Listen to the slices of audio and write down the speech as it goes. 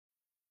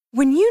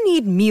When you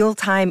need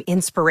mealtime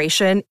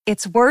inspiration,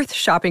 it's worth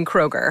shopping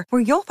Kroger,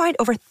 where you'll find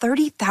over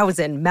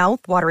 30,000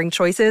 mouth-watering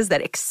choices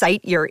that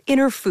excite your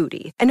inner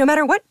foodie. And no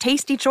matter what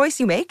tasty choice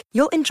you make,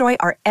 you'll enjoy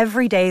our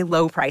everyday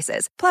low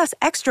prices, plus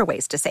extra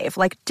ways to save,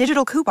 like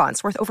digital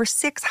coupons worth over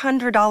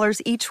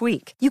 $600 each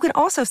week. You can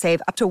also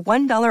save up to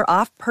 $1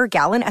 off per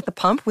gallon at the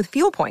pump with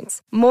fuel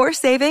points. More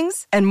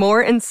savings and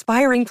more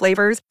inspiring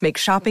flavors make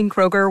shopping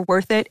Kroger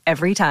worth it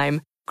every time.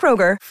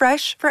 Kroger,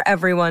 fresh for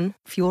everyone.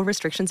 Fuel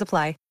restrictions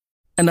apply.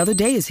 Another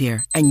day is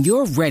here, and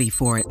you're ready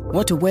for it.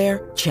 What to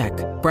wear? Check.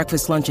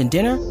 Breakfast, lunch, and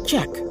dinner?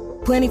 Check.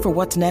 Planning for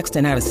what's next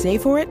and how to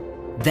save for it?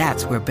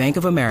 That's where Bank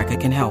of America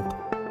can help.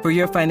 For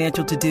your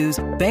financial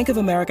to-dos, Bank of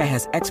America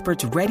has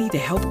experts ready to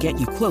help get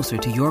you closer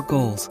to your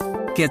goals.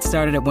 Get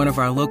started at one of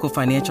our local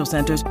financial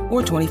centers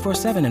or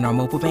 24/7 in our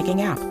mobile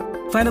banking app.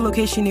 Find a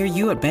location near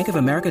you at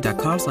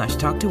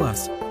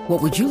bankofamerica.com/talktous.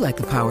 What would you like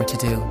the power to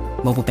do?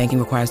 Mobile banking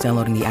requires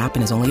downloading the app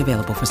and is only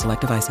available for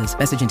select devices.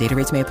 Message and data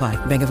rates may apply.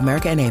 Bank of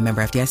America N.A.,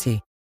 member FDIC.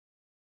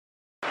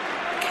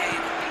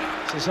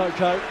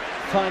 Sissoko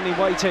finally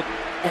waited.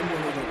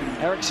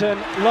 Ericsson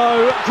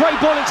low, great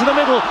ball into the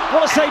middle.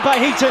 What a save by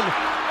Heaton.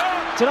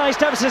 Tonight's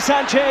Davinson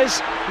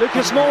Sanchez,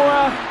 Lucas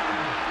Moura,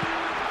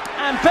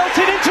 and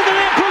belted into the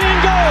net.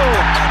 Brilliant goal.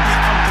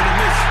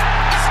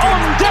 On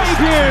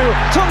debut,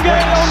 Tunge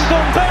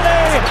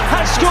Ndombele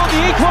has scored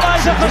the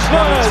equaliser for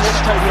Spurs.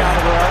 Totally out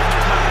of the road.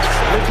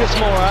 Lucas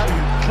Moura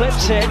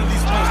clips it.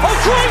 Oh,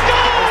 great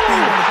goal!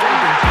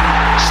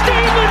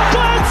 Stephen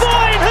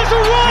Bergwijn has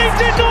arrived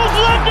in North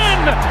London.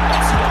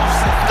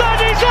 That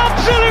is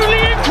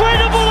absolutely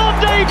incredible on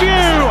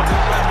debut.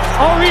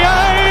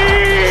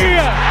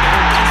 Aurier!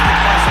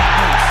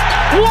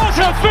 What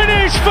a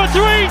finish for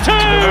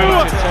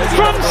 3-2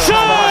 from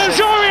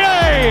Serge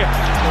Aurier!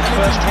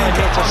 First time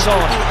hit to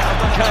Son.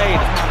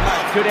 Kane,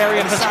 good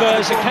area for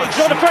Spurs, and Kane's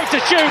not afraid to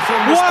shoot.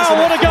 Wow,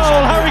 what a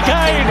goal, Harry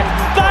Kane!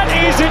 That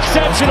is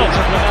exceptional.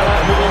 Lamela,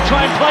 who will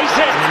try and place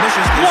it.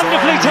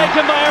 Wonderfully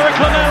taken by Eric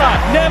Lamela.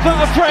 Never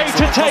afraid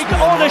to take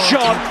on a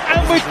shot,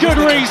 and with good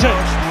reason.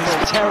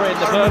 Terror in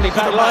the Burnley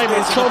back line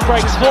when Son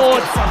breaks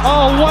forward.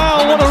 Oh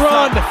wow, what a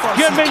run!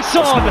 Heung-min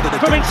Son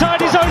from inside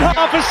his own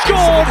half has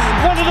scored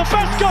one of the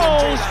best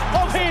goals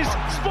of his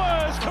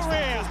Spurs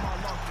career.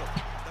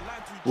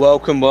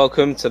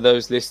 Welcome to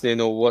those listening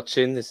or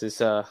watching. This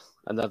is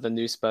another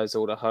New Spurs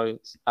Order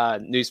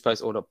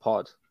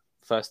pod,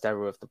 first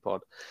ever of the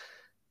pod,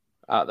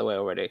 out of the way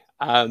already.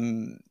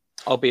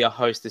 I'll be a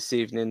host this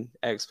evening,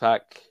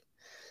 X-Pac,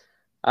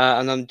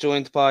 and I'm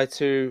joined by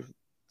two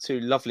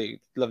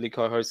lovely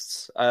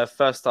co-hosts.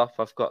 First up,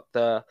 I've got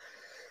the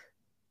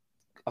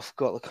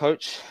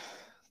coach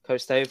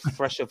Dave,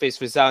 fresh off his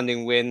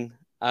resounding win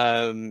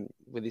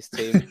with his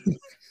team.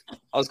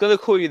 I was going to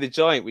call you the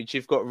Giant, which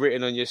you've got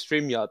written on your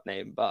StreamYard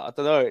name, but I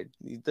don't know.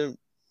 You don't.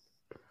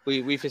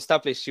 We've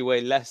established you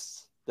way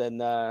less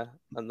than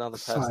another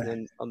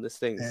person on this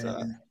thing.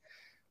 So,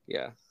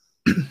 yeah.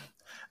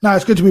 No,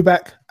 it's good to be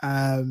back.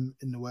 In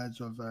the words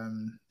of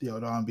the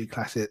old R&B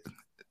classic,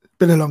 it's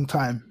been a long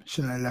time.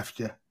 Shouldn't have left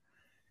you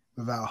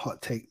without a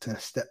hot take to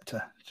step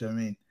to. Do you know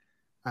what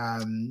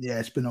I mean? Yeah,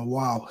 it's been a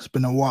while.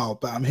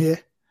 But I'm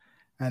here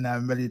and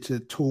I'm ready to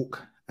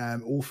talk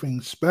all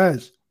things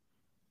Spurs.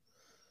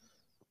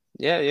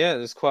 Yeah,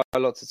 there's quite a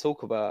lot to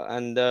talk about.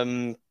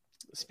 And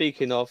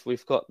speaking of,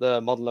 we've got the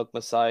monologue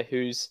Messiah,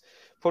 who's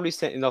probably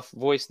sent enough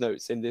voice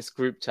notes in this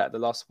group chat the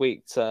last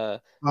week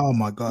to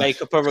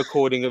make up a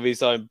recording of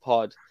his own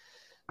pod.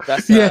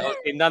 That's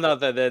none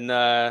other than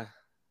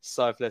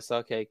Cyphless.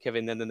 Okay,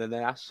 Kevin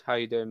Nash. How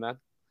you doing, man?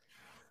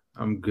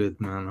 I'm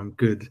good, man. I'm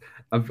good.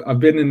 I've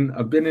been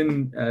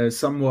in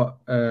somewhat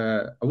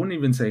I wouldn't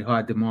even say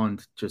high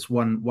demand. Just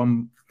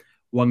one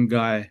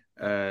guy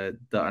that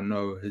I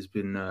know has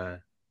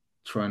been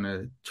trying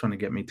to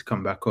get me to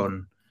come back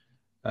on.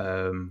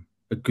 A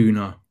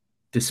gooner,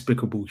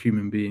 despicable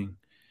human being,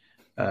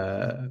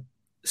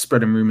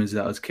 spreading rumors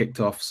that I was kicked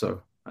off.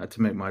 So I had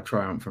to make my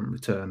triumphant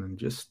return and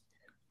just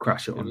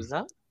crash it on. Who was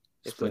that?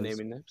 If we're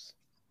naming names,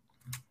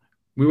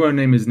 we won't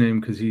name his name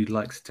because he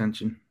likes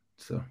attention.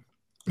 So.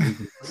 I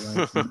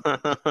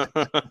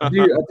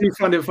do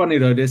find it funny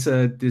though. This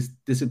is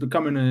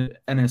becoming an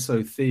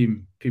NSO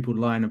theme. People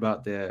lying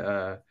about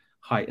their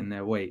height and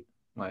their weight.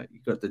 Like you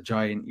got the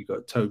Giant, you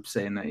got Tobe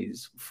saying that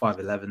he's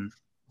 5'11".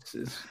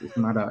 It's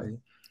mad out here.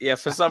 Yeah,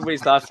 for some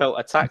reason I felt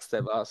attacked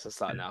there, but I was just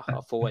like, no,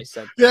 I've always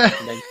said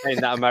and then saying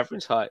that I'm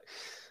average height.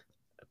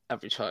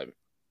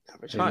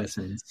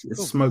 Listen,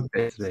 it's smoke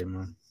day today,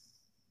 man.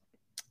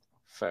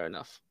 Fair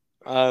enough.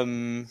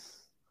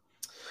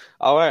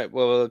 All right,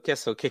 well, I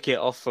guess I'll kick it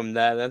off from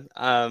there then.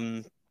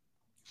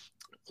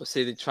 We'll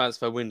see the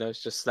transfer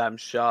window's just slammed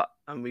shut,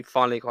 and we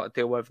finally got a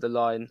deal over the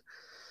line.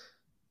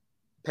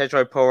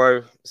 Pedro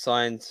Porro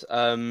signed,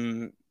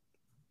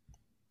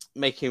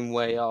 making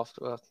way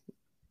after.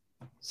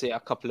 See, a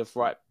couple of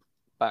right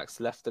backs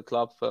left the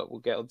club, but we'll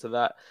get onto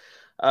that.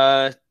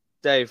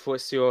 Dave,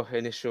 what's your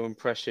initial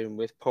impression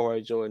with Porro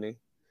joining?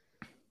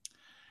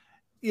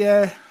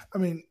 Yeah, I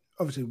mean,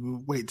 obviously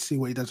we'll wait to see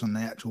what he does on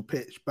the actual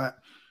pitch, but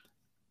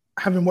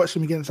having watched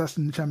him against us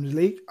in the Champions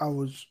League, I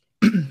was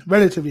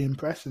relatively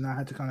impressed, and I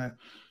had to kind of.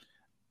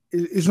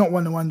 It's not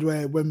one of the ones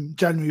where when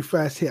January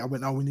 1st hit, I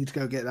went, "Oh, we need to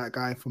go get that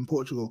guy from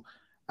Portugal."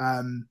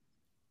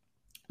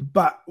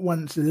 But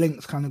once the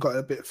links kind of got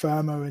a bit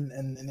firmer and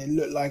it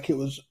looked like it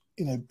was,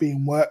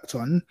 being worked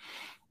on.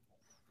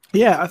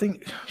 Yeah, I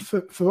think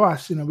for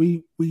us,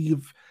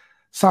 we've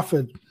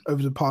suffered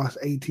over the past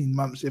 18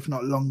 months, if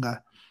not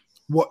longer,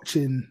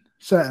 watching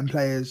certain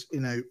players,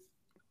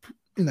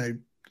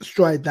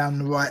 stride down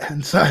the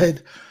right-hand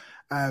side,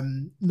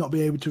 not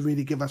be able to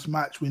really give us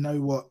much. We know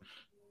what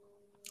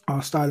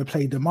our style of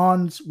play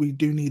demands. We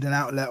do need an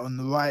outlet on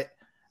the right.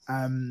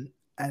 And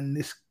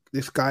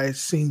this guy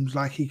seems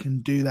like he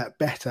can do that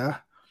better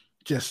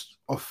just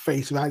off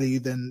face value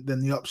than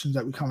the options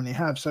that we currently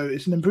have. So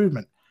it's an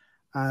improvement.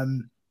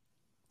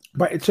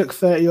 But it took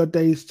 30 odd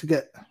days to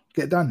get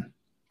done.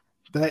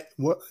 It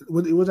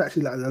was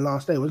actually like the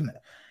last day, wasn't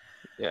it?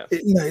 Yeah.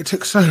 It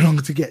took so long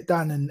to get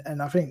done,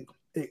 and I think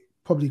it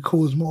probably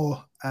caused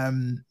more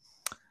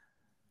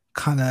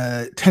kind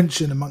of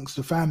tension amongst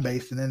the fan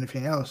base than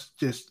anything else.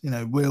 Just,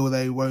 will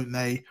they, won't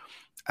they?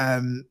 I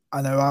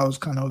know I was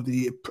kind of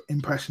the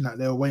impression that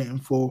they were waiting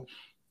for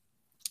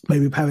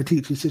maybe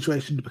Paratici's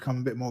situation to become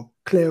a bit more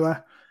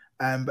clearer.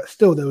 But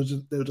still, there was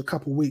a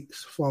couple of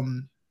weeks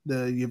from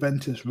the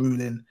Juventus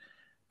ruling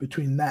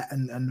between that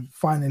and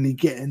finally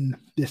getting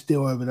this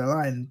deal over the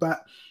line.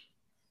 But,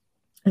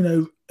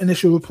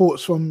 initial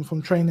reports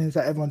from training is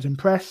that everyone's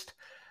impressed.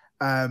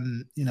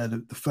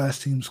 The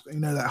first team's,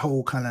 that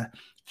whole kind of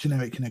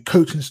generic,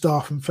 coaching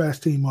staff and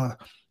first team are,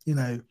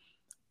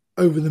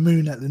 over the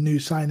moon at the new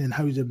signing,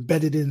 how he's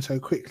embedded in so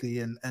quickly.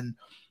 And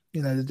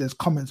there's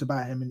comments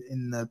about him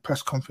in the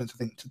press conference, I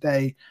think,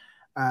 today.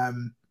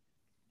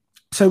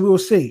 So we'll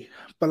see.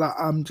 But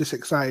I'm just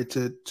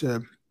excited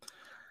to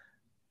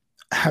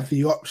have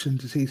the option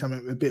to see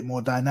something a bit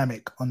more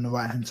dynamic on the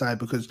right-hand side,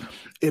 because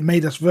it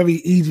made us very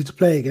easy to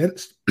play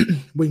against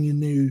when you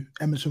knew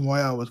Emerson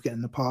Royale was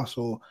getting the pass,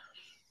 or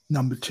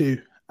number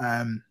 2,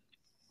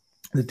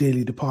 the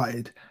dearly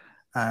departed,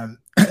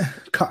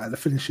 cut at the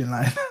finishing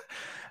line.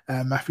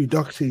 Matthew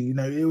Doherty,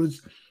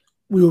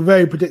 we were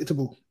very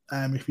predictable.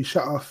 If you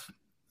shut off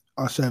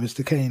our service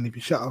to Kane, if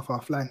you shut off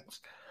our flanks,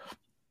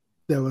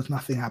 there was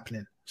nothing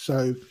happening.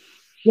 So,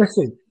 let's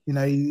see.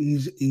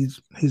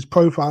 His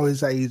profile is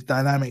that he's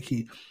dynamic.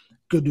 He's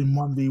good in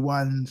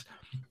 1v1s.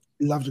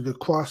 He loves a good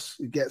cross.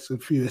 He gets a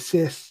few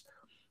assists.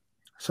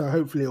 So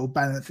hopefully it will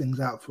balance things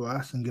out for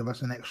us and give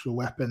us an extra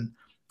weapon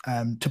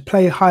to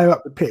play higher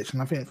up the pitch.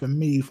 And I think for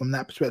me, from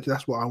that perspective,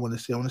 that's what I want to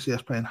see. I want to see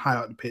us playing higher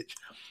up the pitch,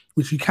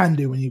 which you can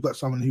do when you've got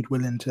someone who's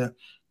willing to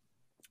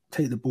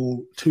take the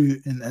ball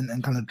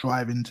and kind of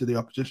drive into the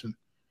opposition.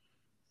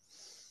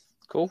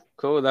 Cool.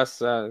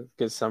 That's a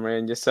good summary.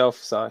 And yourself,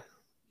 Si?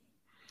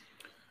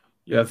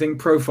 Yeah, I think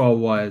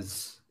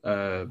profile-wise,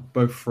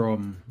 both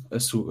from a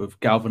sort of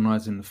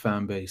galvanizing the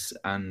fan base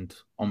and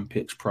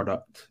on-pitch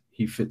product,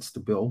 he fits the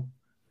bill.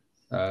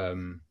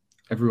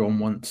 Everyone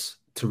wants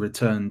to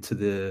return to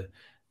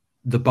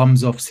the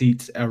bums-off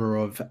seats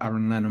era of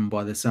Aaron Lennon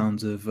by the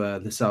sounds of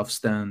the South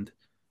Stand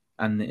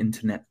and the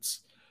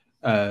internets,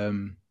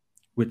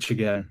 which,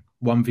 again,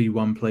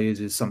 1v1 players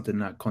is something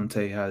that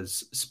Conte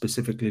has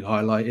specifically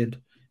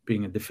highlighted,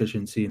 being a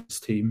deficiency in his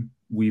team.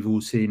 We've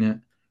all seen it.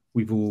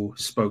 We've all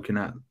spoken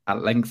at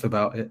length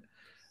about it.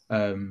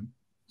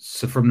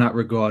 So from that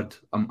regard,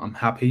 I'm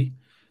happy.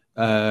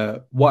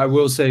 What I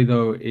will say,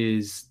 though,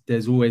 is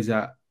there's always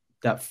that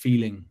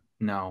feeling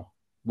now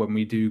when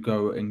we do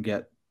go and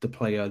get the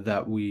player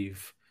that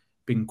we've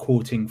been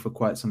courting for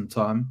quite some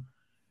time.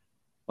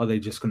 Are they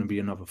just going to be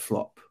another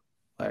flop?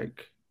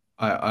 Like,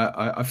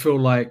 I feel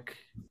like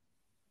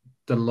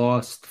the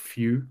last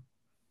few,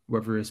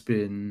 whether it's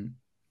been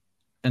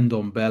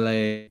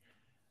Ndombele,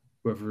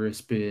 whether it's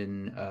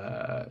been,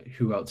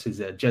 who else is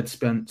there? Jed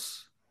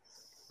Spence.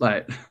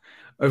 Like,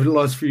 over the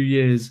last few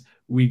years,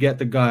 we get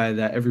the guy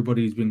that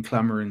everybody's been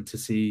clamoring to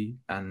see,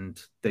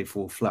 and they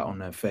fall flat on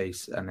their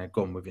face, and they're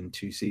gone within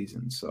 2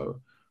 seasons.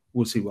 So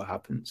we'll see what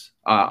happens.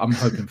 I'm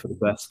hoping for the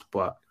best,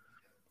 but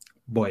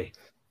boy.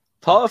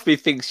 Part of me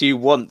thinks you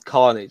want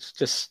carnage,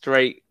 just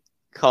straight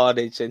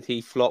carnage, and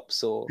he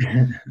flops, or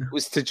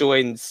was to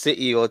join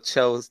City or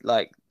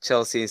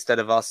Chelsea instead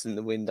of us in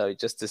the window,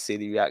 just to see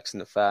the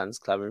reaction of fans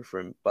clamoring for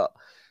him. But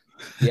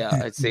yeah,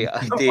 I'd say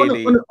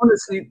ideally.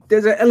 Honestly,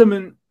 there's an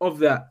element of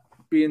that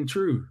being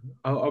true.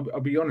 I'll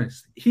be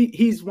honest.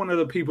 He's one of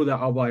the people that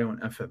I'll buy on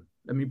FM.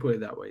 Let me put it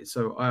that way.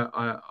 So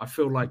I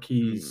feel like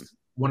he's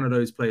one of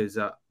those players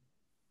that,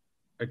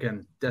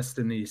 again,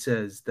 destiny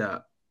says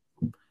that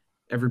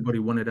everybody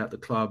wanted at the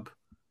club.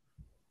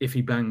 If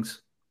he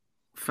bangs,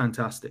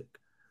 fantastic.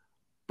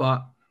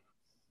 But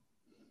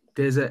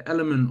there's an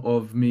element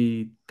of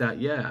me that,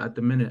 yeah, at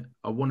the minute,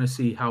 I want to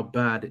see how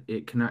bad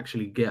it can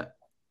actually get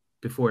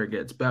before it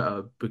gets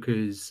better,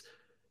 because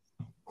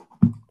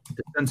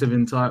the sense of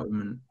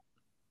entitlement,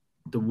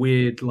 the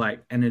weird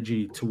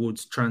energy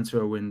towards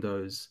transfer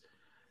windows,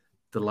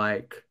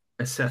 the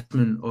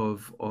assessment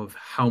of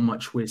how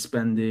much we're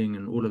spending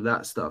and all of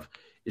that stuff,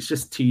 it's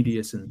just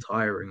tedious and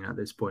tiring at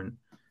this point.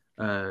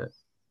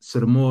 So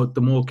the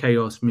more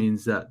chaos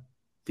means that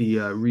the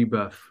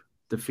rebirth,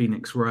 the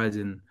Phoenix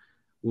Rising,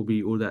 will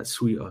be all that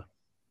sweeter.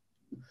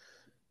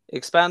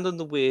 Expand on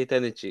the weird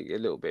energy a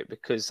little bit,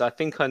 because I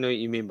think I know what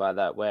you mean by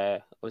that,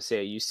 where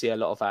obviously you see a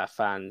lot of our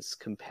fans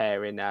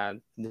comparing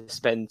the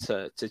spend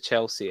to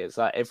Chelsea. It's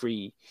like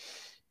every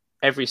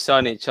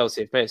signing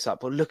Chelsea have it's like,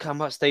 but look how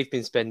much they've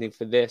been spending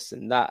for this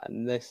and that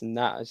and this and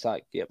that. It's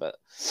like, yeah, but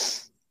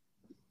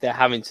they're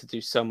having to do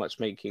so much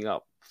making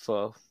up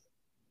from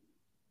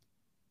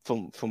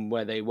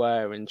where they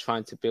were and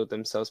trying to build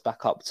themselves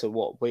back up to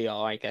what we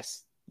are, I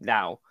guess,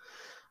 now.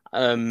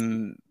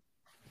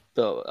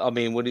 But I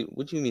mean, what do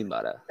you mean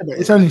by that? Yeah, but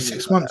it's only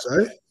 6 months,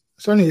 though.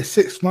 It's only a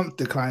 6 month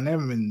decline. They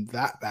haven't been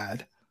that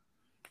bad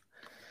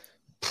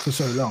for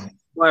so long.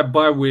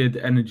 By weird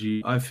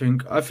energy, I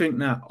think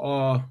that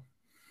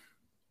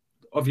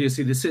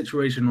obviously the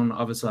situation on the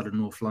other side of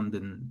North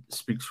London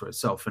speaks for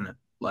itself, innit?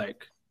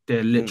 Like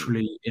they're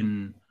literally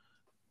in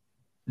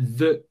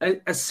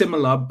a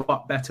similar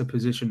but better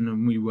position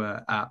than we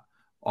were at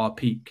our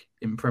peak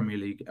in Premier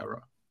League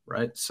era,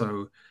 right?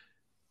 So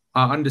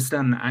I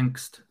understand the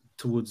angst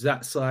towards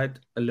that side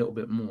a little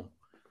bit more.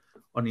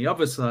 On the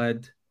other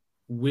side,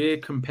 we're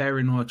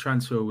comparing our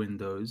transfer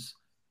windows,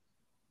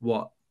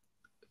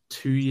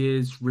 2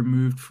 years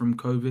removed from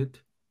COVID?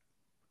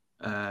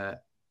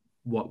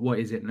 What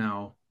is it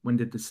now? When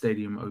did the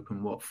stadium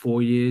open?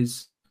 4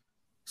 years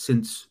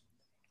since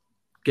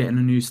getting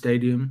a new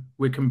stadium?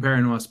 We're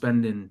comparing our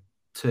spending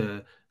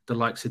to the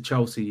likes of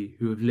Chelsea,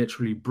 who have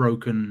literally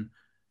broken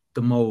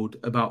the mold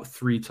about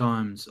 3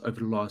 times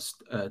over the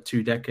last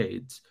 2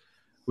 decades.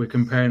 We're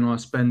comparing our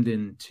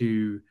spending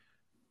to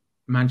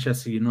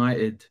Manchester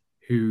United,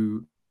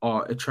 who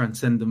are a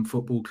transcendent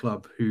football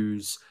club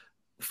whose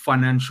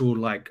financial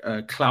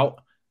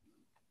clout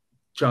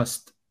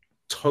just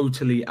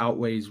totally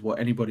outweighs what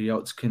anybody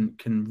else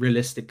can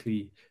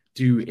realistically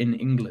do in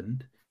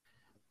England.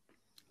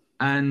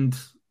 And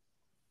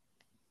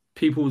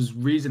people's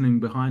reasoning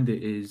behind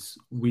it is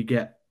we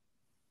get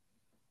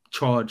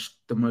charged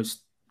the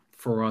most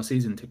for our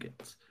season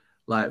tickets.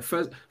 Like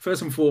first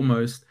and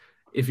foremost,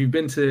 if you've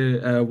been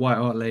to White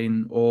Hart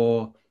Lane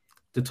or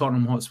the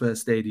Tottenham Hotspur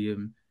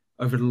Stadium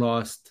over the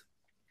last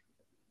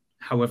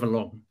however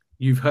long,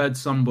 you've heard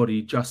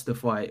somebody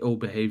justify ill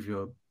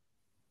behavior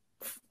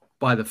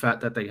by the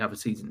fact that they have a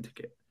season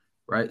ticket,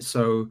 right?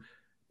 So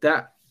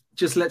that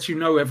just lets you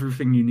know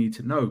everything you need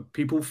to know.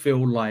 People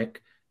feel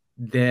like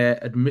their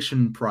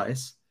admission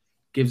price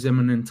gives them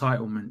an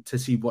entitlement to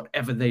see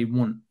whatever they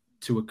want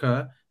to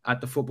occur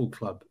at the football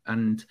club.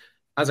 And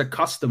as a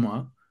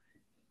customer,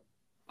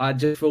 I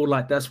just feel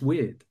like that's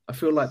weird. I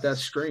feel like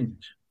that's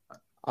strange.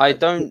 I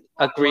don't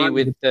agree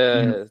with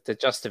the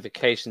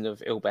justification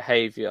of ill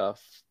behavior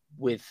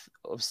with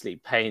obviously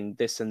paying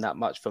this and that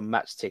much for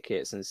match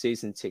tickets and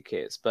season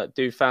tickets. But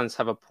do fans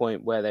have a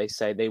point where they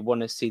say they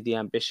want to see the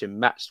ambition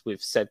matched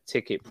with said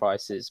ticket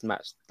prices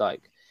matched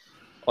like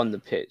on the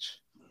pitch?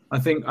 I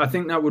think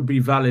that would be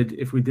valid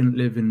if we didn't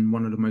live in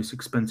one of the most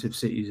expensive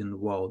cities in the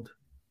world.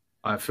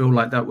 I feel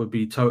like that would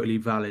be totally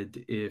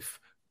valid if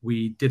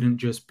we didn't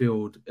just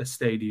build a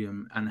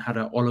stadium and had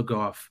an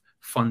oligarch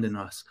funding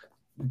us.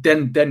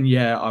 Then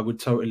yeah, I would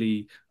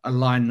totally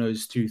align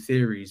those two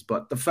theories.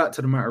 But the fact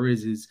of the matter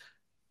is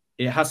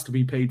it has to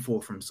be paid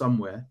for from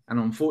somewhere. And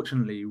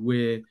unfortunately,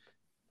 we're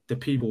the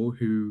people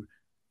who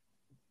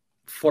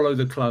follow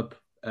the club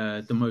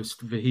the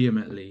most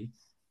vehemently,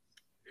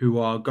 who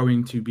are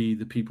going to be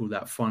the people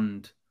that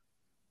fund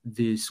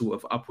the sort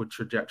of upward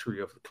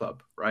trajectory of the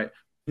club, right?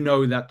 We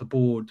know that the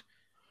board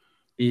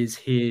is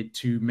here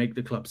to make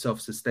the club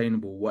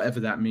self-sustainable,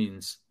 whatever that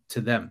means to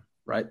them,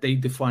 right? They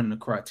define the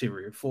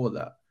criteria for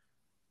that.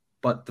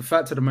 But the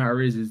fact of the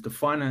matter is the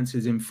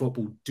finances in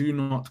football do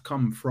not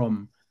come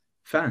from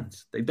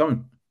fans. They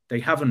don't. They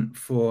haven't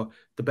for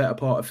the better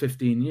part of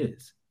 15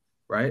 years,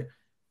 right?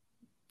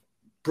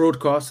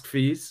 Broadcast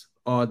fees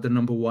are the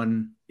number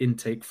one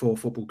intake for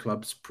football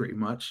clubs, pretty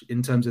much,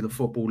 in terms of the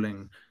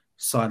footballing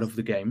side of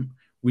the game.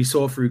 We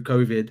saw through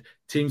COVID,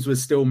 teams were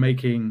still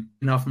making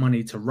enough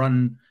money to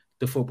run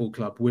the football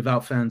club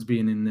without fans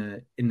being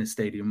in the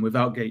stadium,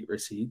 without gate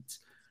receipts.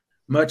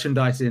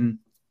 Merchandising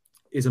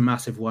is a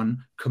massive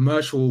one.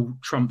 Commercial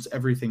trumps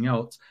everything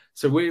else.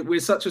 So we're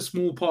such a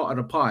small part of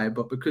the pie,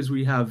 but because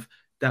we have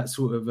that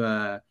sort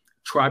of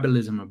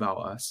tribalism about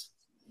us,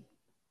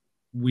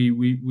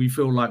 we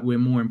feel like we're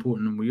more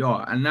important than we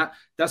are. And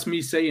that's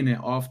me saying it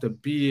after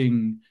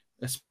being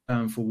a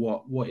fan for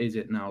what is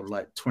it now,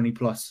 like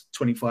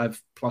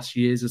 25 plus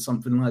years or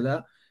something like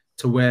that,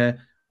 to where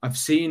I've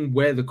seen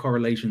where the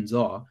correlations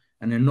are,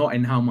 and they're not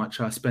in how much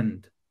I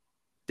spend.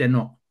 They're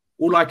not.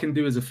 All I can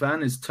do as a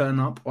fan is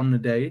turn up on the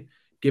day,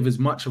 give as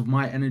much of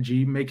my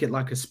energy, make it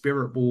like a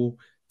spirit ball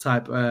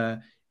type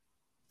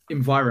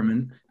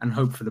environment, and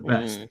hope for the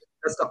best.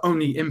 That's the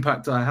only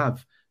impact I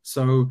have.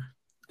 So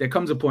there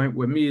comes a point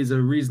where me as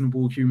a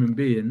reasonable human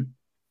being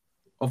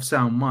of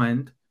sound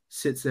mind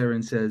sits there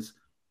and says, is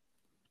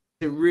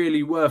it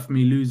really worth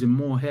me losing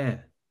more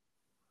hair?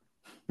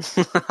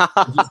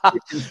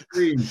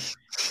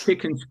 Just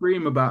kick and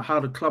scream about how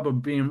the club are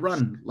being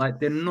run. Like,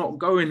 they're not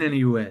going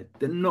anywhere.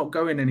 They're not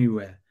going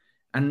anywhere.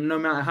 And no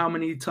matter how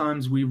many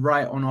times we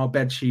write on our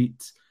bed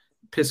sheets,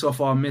 piss off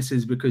our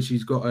missus because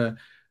she's got to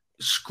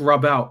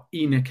scrub out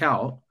Enoch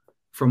out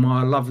from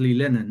our lovely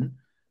linen,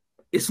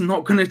 it's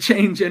not going to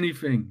change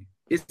anything.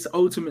 It's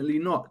ultimately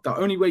not. The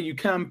only way you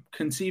can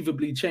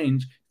conceivably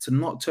change is to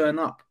not turn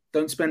up.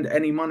 Don't spend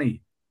any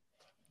money.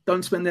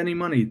 Don't spend any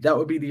money. That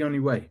would be the only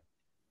way.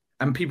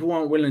 And people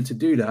aren't willing to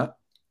do that.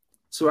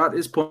 So at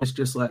this point, it's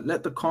just like,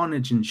 let the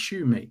carnage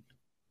ensue, mate.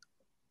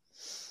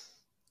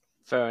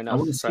 Fair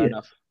enough. Fair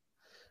enough.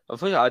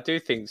 I do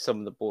think some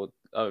of the board,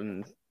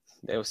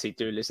 they obviously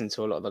do listen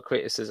to a lot of the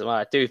criticism.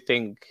 I do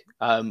think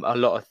a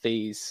lot of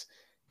these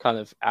kind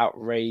of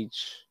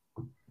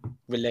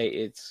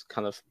outrage-related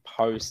kind of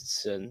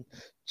posts and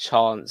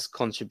chants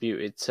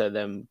contributed to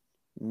them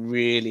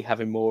really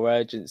having more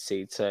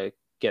urgency to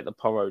get the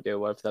Porro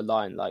deal over the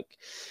line. Like,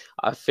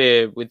 I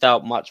fear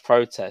without much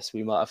protest,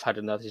 we might have had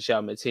another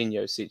João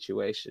Moutinho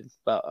situation.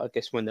 But I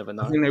guess we'll never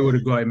know. I think they would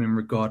have got him in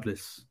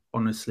regardless,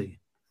 honestly.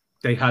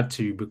 They had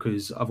to,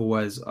 because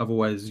otherwise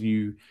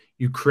you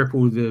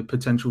cripple the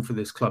potential for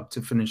this club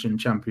to finish in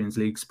Champions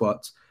League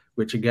spots,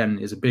 which again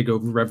is a bigger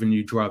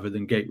revenue driver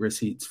than gate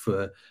receipts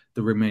for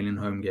the remaining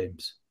home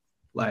games.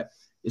 Like,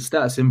 it's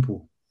that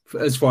simple,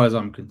 as far as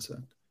I'm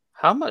concerned.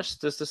 How much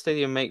does the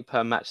stadium make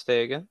per match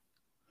day again?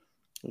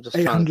 I'm just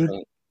 800.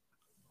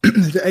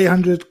 Is it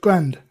 800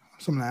 grand?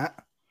 Something like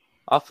that.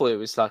 I thought it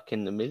was like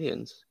in the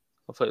millions.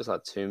 I thought it was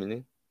like 2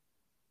 million.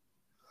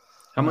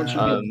 How much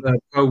you get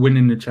for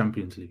winning the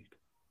Champions League?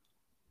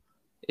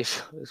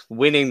 If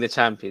winning the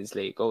Champions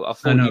League, or I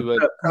thought you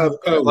would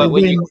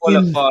when you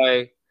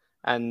qualify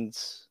and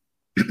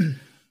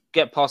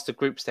get past the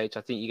group stage,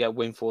 I think you get a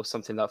win for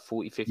something like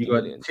 40-50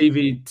 million.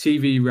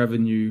 TV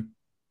revenue.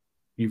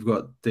 You've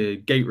got the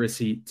gate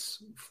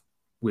receipts,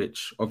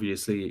 which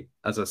obviously,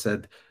 as I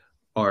said,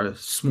 are a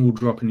small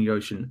drop in the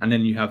ocean, and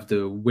then you have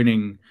the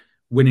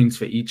winnings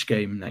for each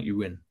game that you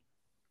win.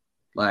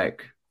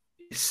 Like,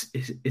 it's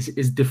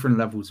different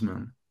levels,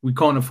 man. We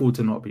can't afford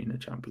to not be in the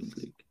Champions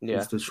League.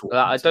 Yeah,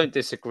 I don't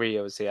disagree.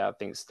 Obviously, I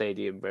think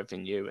stadium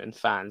revenue and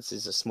fans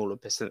is a smaller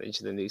percentage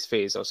than these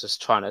fees. I was just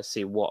trying to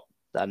see what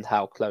and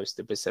how close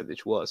the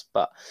percentage was.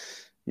 But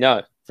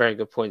no, very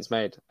good points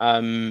made.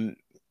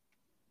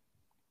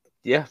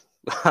 Yeah,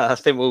 I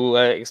think we'll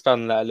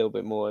expand on that a little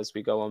bit more as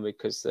we go on,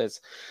 because there's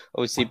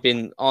obviously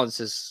been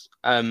answers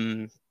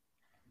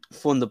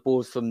from the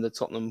board from the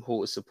Tottenham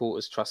Hotspur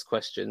Supporters Trust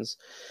questions.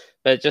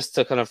 But just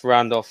to kind of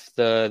round off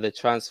the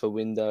transfer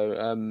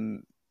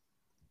window,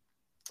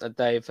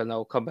 Dave, and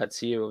I'll come back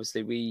to you.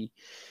 Obviously, we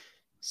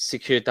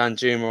secured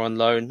Danjuma on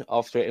loan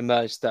after it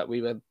emerged that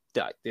we were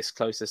this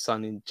close to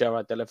signing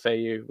Gerard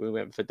Deulofeu. We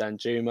went for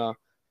Danjuma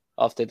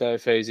after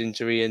Deulofeu's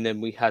injury, and then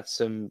we had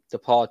some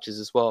departures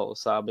as well.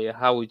 So, I mean,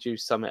 how would you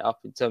sum it up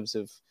in terms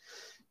of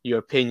your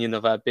opinion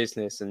of our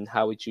business, and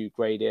how would you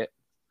grade it,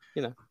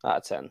 out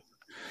of 10?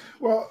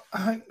 Well,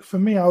 I think for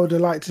me, I would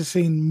have liked to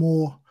seen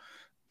more.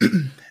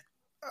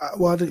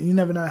 Well, you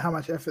never know how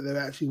much effort there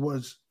actually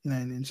was,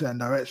 in certain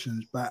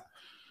directions. But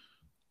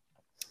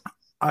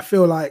I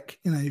feel like,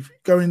 if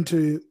going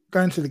to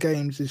the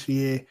games this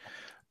year,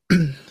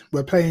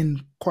 we're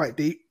playing quite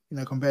deep,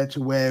 compared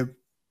to where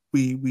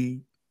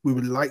we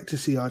would like to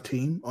see our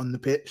team on the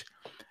pitch,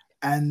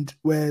 and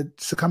we're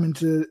succumbing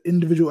to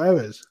individual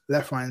errors,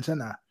 left, right, and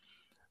centre.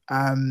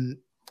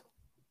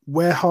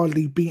 We're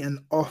hardly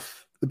beaten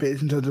off the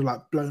pitch in terms of like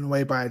blown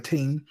away by a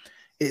team.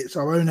 It's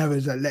our own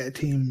errors that let a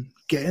team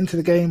get into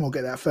the game or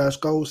get that first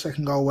goal,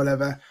 second goal,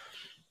 whatever.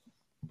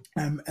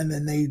 And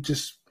then they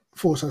just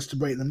force us to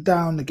break them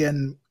down.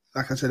 Again,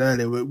 like I said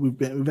earlier, we've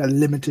had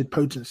limited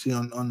potency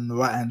on the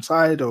right-hand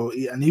side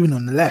and even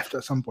on the left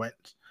at some point.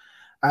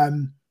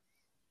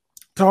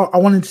 So I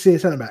wanted to see a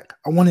centre-back.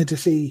 I wanted to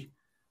see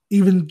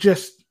even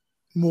just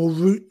more,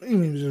 even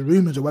if it was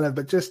rumours or whatever,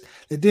 but just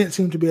there didn't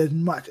seem to be as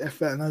much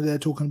effort. I know they're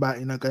talking about,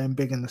 going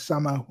big in the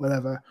summer,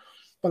 whatever.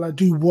 But I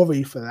do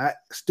worry for that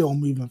still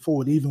moving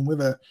forward, even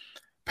with a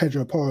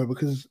Pedro Porro,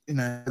 because,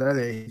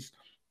 the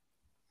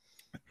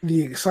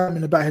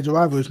excitement about his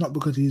arrival is not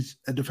because he's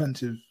a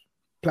defensive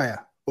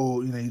player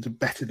or, he's a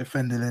better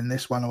defender than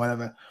this one or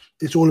whatever.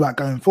 It's all about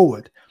going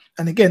forward.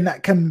 And again,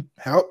 that can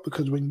help,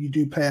 because when you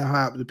do play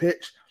high up the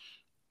pitch,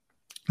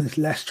 there's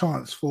less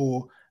chance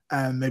for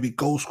maybe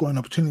goal-scoring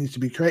opportunities to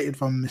be created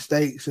from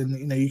mistakes.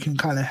 And, you can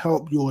kind of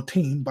help your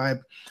team by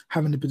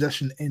having the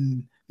possession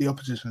in the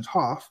opposition's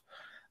half.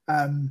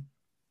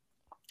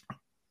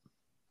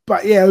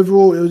 But yeah,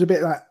 overall, it was a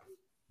bit like,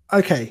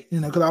 okay,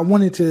 because I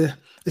wanted to,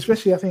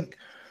 especially I think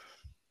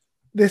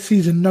this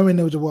season, knowing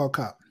there was a World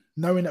Cup,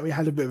 knowing that we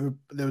had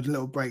there was a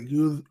little break,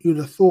 you'd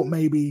have thought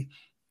maybe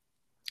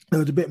there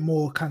was a bit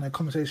more kind of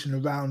conversation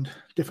around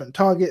different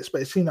targets,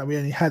 but it seemed like we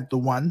only had the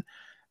one.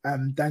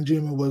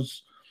 Danjuma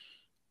was,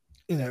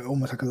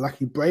 almost like a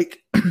lucky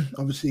break.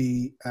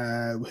 Obviously,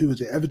 who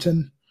was it?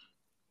 Everton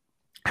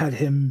had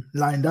him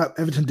lined up.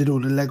 Everton did all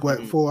the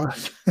legwork for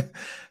us,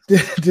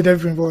 did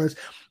everything for us.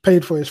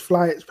 paid for his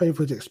flights, paid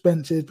for his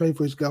expenses, paid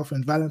for his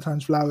girlfriend's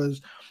Valentine's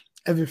flowers,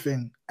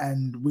 everything.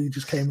 And we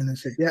just came in and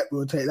said, "Yep,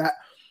 we'll take that."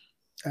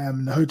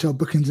 The hotel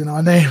bookings in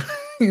our name,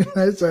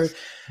 So,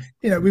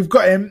 we've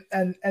got him,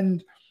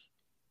 and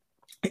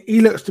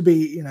he looks to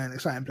be, an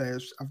exciting player.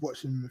 I've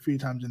watched him a few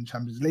times in the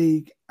Champions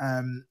League.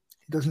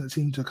 He doesn't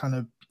seem to kind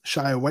of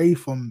shy away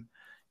from,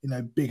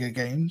 bigger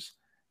games.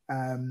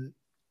 And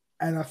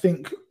I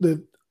think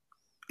that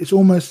it's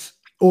almost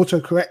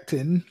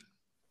auto-correcting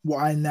what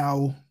I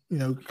now,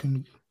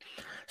 can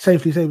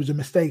safely say was a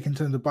mistake in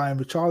terms of buying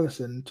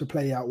Richarlison to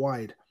play out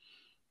wide.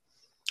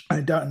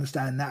 I don't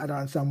understand that. I don't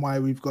understand why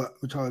we've got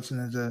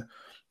Richarlison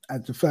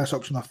as the first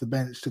option off the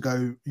bench to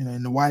go,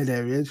 in the wide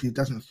areas. He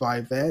doesn't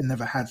thrive there,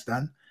 never has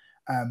done.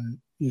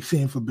 You see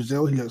him for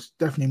Brazil. He looks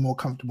definitely more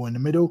comfortable in the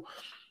middle.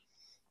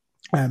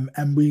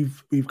 And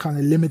we've kind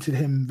of limited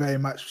him very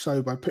much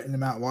so by putting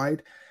him out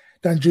wide.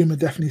 Danjuma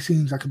definitely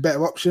seems like a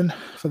better option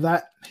for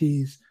that.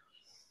 He's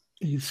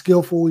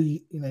skillful.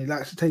 He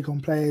likes to take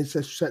on players,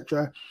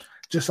 etc.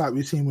 Just like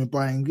we've seen with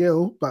Bryan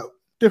Gill, but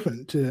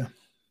different to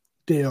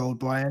dear old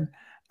Brian.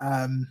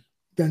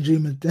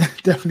 Danjuma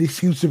definitely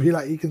seems to be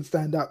like he can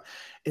stand up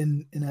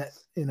in a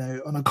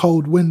on a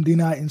cold, windy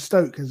night in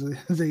Stoke, as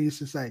they used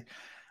to say.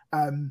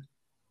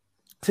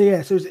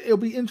 So it'll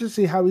be interesting to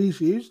see how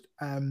he's used.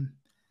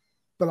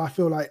 But I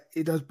feel like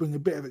it does bring a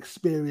bit of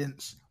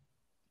experience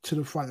to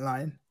the front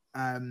line.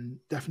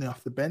 Definitely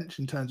off the bench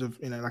in terms of,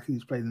 like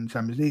he's played in the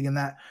Champions League and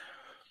that.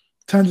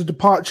 In terms of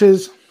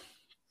departures,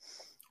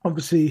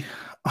 obviously,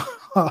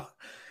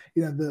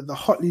 the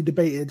hotly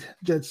debated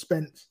Jed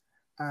Spence,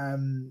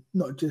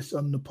 not just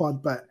on the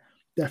pod, but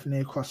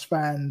definitely across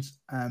fans.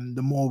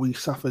 The more we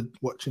suffered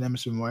watching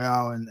Emerson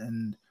Royale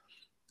and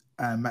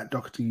Matt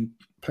Doherty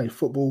play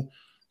football,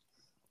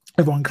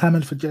 everyone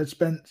clamoured for Jed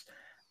Spence.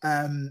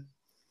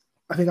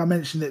 I think I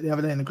mentioned it the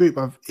other day in the group.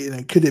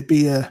 Could it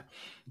be a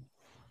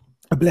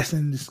blessing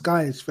in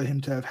disguise for him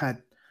to have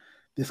had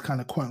this kind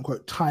of quote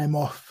unquote time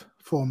off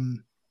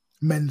from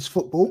men's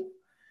football,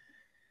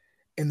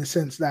 in the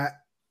sense that,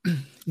 a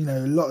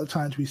lot of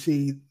times we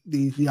see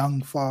these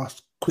young,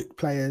 fast, quick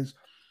players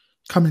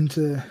come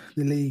into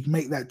the league,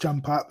 make that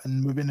jump up,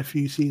 and within a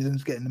few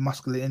seasons getting the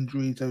muscular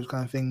injuries, those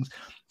kind of things.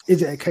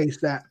 Is it a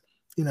case that,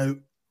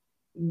 I'm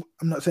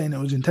not saying it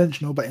was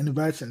intentional, but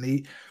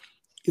inadvertently,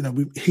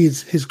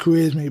 his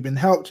career's maybe been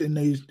helped in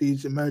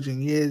these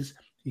emerging years.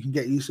 He can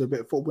get used to a bit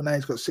of football now.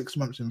 He's got 6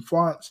 months in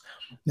France.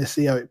 Let's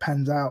see how it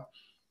pans out.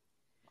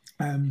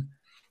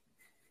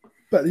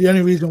 But the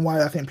only reason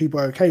why I think people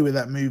are okay with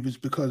that move is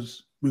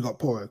because we got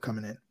Porro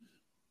coming in.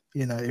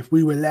 If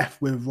we were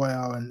left with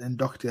Royale and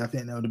Doherty, I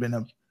think there would have been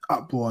an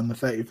uproar on the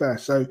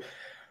 31st. So,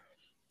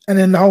 and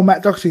then the whole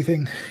Matt Doherty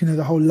thing,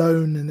 the whole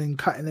loan and then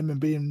cutting him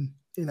and being,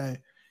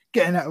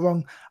 getting that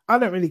wrong. I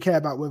don't really care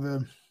about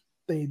whether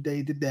they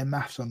did their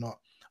maths or not.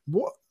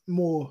 What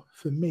more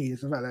for me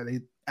is the fact that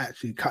they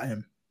actually cut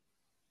him.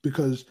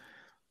 Because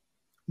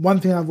one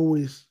thing I've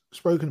always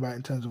spoken about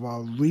in terms of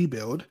our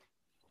rebuild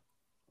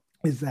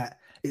is that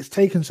it's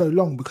taken so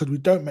long because we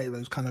don't make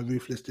those kind of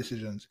ruthless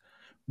decisions.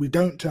 We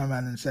don't turn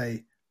around and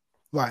say,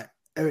 right,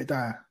 Eric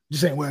Dyer,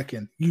 this ain't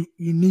working. You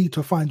need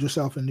to find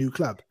yourself a new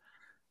club.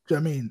 Do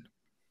you know what I mean?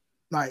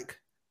 Like,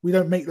 we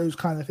don't make those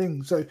kind of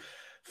things. So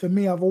for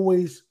me, I've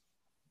always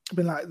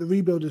been like, the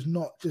rebuild is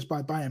not just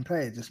by buying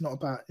players. It's not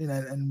about,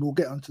 and we'll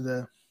get onto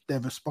their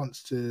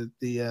response to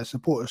the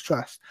supporters'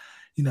 trust.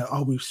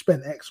 We've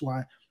spent X,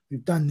 Y,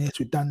 we've done this,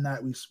 we've done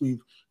that,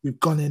 we've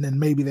gone in and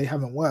maybe they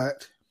haven't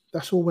worked.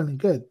 That's all well and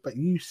good. But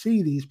you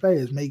see these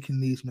players making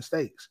these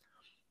mistakes.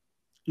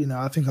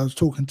 I think I was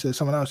talking to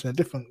someone else in a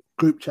different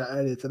group chat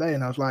earlier today,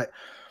 and I was like,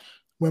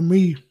 when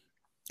we,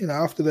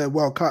 after the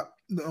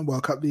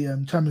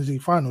the Champions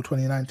League final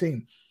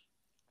 2019,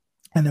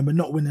 and then we're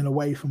not winning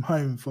away from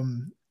home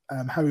from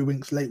Harry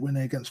Winks' late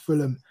winner against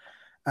Fulham,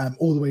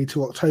 all the way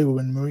to October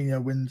when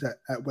Mourinho wins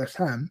at West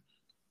Ham,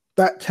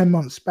 that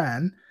 10-month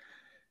span,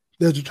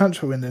 there's a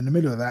transfer window in the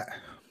middle of that.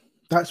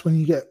 That's when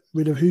you get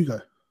rid of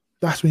Hugo.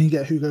 That's when you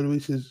get Hugo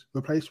Lloris's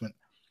replacement.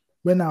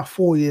 We're now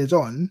 4 years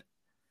on,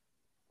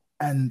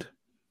 and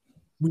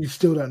we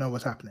still don't know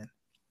what's happening.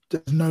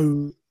 There's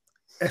no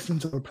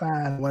essence of a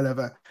plan or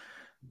whatever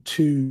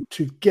to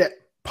get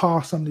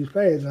past some of these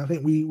players. And I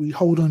think we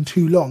hold on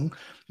too long.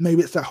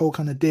 Maybe it's that whole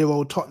kind of dear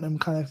old Tottenham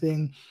kind of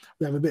thing.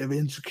 We have a bit of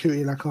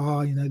insecurity, like,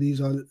 these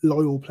are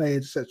loyal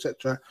players,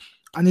 etc.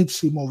 I need to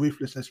see more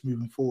ruthlessness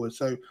moving forward.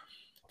 So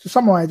to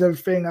summarize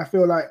everything, I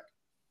feel like,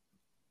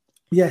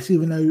 yes,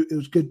 even though it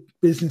was good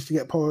business to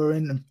get Porro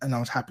in, and I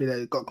was happy that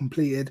it got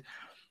completed,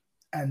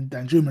 and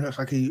Danjuma looks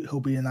like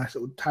he'll be a nice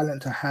little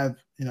talent to have,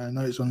 I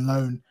know it's on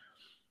loan.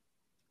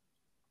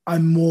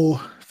 I'm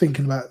more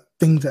thinking about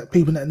things that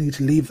people that need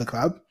to leave the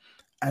club,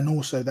 and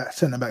also that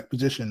centre-back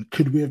position.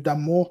 Could we have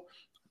done more?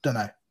 Don't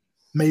know.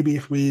 Maybe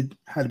if we'd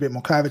had a bit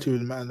more clarity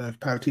with him, I don't know if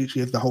Paratici,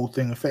 if the whole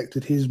thing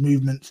affected his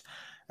movements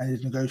and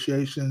his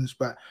negotiations,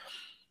 but,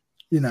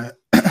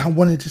 I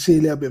wanted to see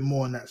a little bit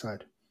more on that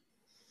side.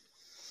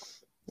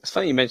 It's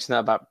funny you mentioned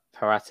that about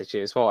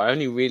Paratici as well. I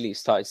only really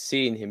started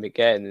seeing him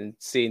again and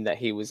seeing that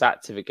he was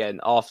active again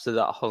after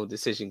that whole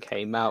decision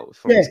came out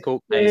from his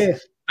court case. Yeah.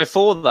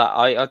 Before that,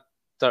 I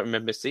don't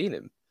remember seeing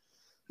him.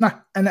 No,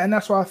 and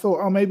that's why I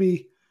thought, oh,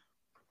 maybe,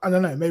 I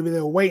don't know, maybe they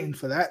were waiting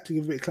for that to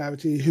give a bit of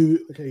clarity.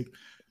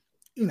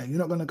 You're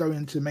not going to go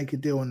in to make a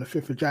deal on the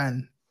 5th of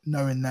Jan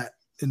knowing that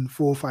in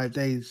 4 or 5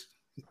 days,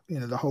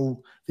 the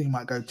whole thing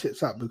might go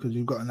tits up because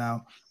you've got to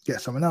now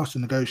get someone else to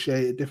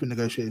negotiate a different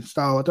negotiating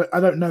style. I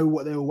don't know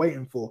what they were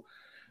waiting for,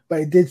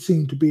 but it did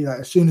seem to be like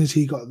as soon as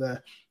he got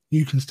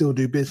you can still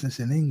do business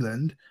in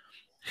England,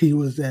 he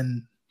was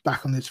then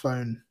back on his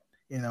phone,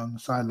 on the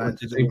sidelines.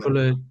 Did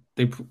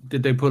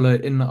they pull a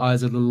in the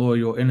eyes of the law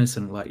you're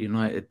innocent like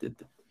United did?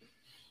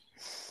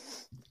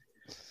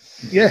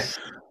 Yeah.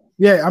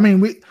 I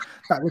mean,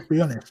 let's be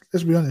honest.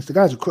 The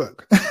guy's a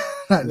crook.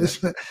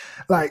 Let's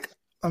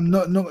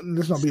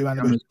not be around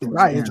the bush. The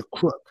guy is a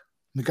crook.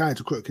 The guy's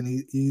a crook,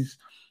 and he's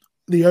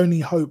the only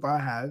hope I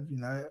have.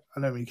 I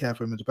don't really care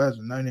for him as a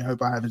person. The only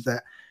hope I have is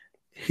that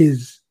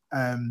his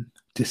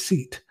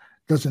deceit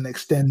doesn't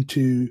extend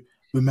to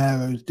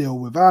Romero's deal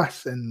with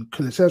us and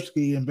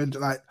Kulusevski and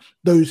Benjamin. Like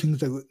those things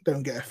that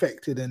don't get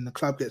affected, and the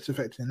club gets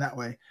affected in that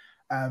way.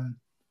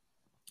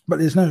 But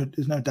there's no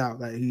doubt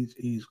that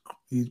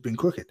he's been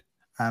crooked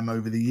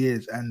over the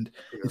years, and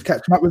it's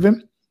catching up with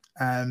him.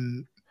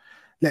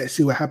 Let's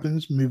see what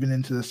happens moving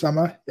into the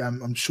summer.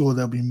 I'm sure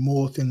there'll be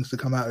more things to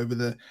come out over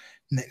the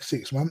next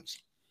 6 months.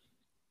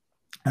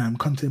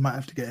 Conte might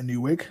have to get a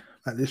new wig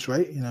at this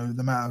rate. The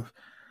amount of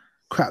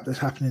crap that's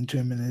happening to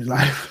him in his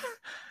life,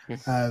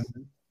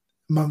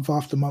 month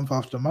after month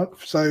after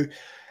month. So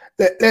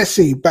let's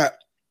see. But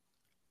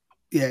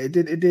yeah, it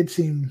did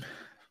seem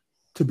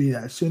to be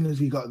that as soon as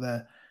he got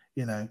there,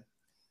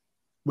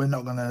 we're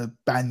not going to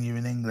ban you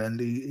in England.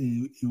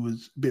 He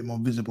was a bit more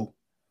visible.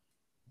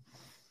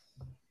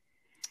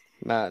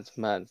 Mad.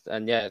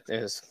 And yeah,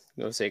 it was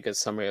obviously a good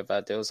summary of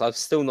our deals. I'm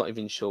still not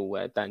even sure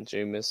where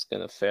Danjuma's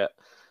going to fit,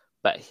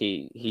 but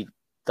he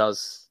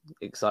does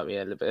excite me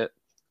a little bit.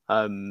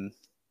 Don't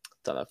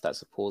know if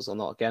that's a pause or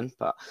not again,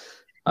 but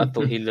I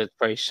thought he looked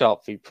very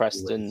sharp for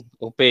Preston,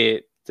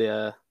 albeit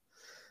the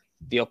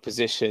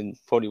opposition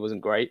probably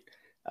wasn't great.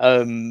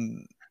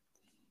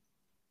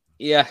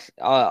 Yeah,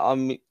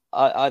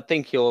 I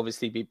think he'll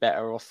obviously be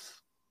better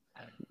off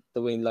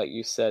the wing, like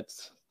you said,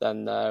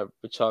 than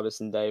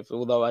Richarlison, Dave.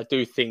 Although I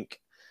do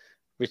think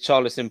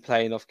Richarlison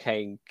playing off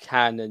Kane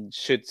can and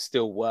should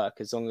still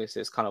work as long as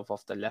it's kind of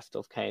off the left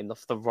of Kane.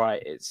 Off the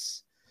right,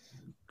 it's.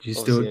 Do you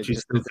still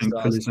think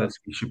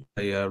Kulusevski should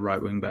play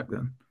right wing back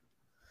then?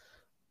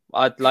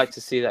 I'd like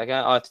to see that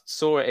again. I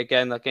saw it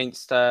again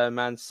against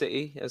Man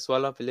City as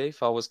well, I believe.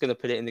 I was going to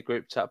put it in the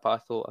group chat, but I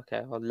thought,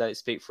 okay, I'll let it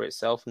speak for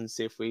itself and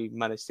see if we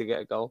managed to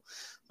get a goal.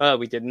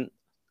 We didn't.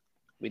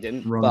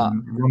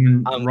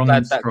 I'm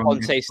glad that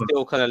Conte's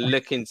still kind of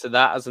looking to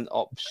that as an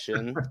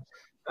option.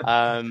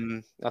 I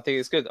think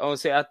it's good.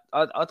 Honestly, I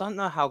don't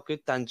know how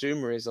good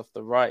Danjuma is off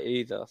the right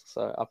either.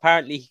 So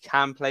apparently he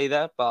can play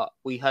there, but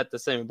we heard the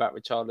same about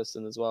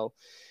Richarlison as well.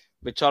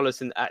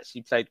 Richarlison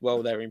actually played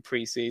well there in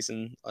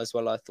pre-season as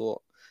well, I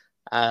thought.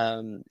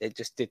 It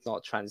just did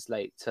not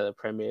translate to the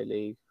Premier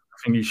League. I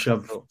think he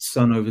shoved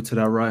Son over to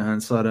that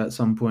right-hand side at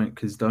some point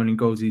because the only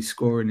goals he's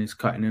scoring is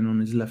cutting in on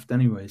his left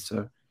anyway.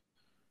 So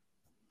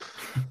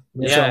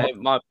yeah, it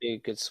might be a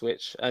good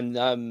switch. And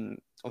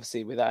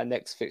obviously with our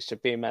next fixture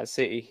being Man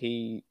City,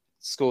 he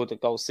scored a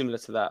goal similar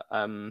to that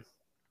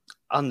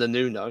under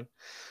Nuno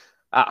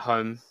at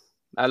home.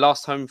 Our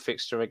last home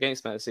fixture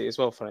against Man City as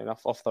well, funny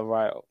enough, off the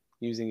right,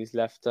 using his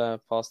left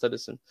past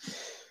Edison.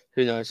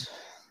 Who knows?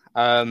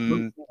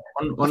 On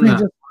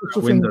that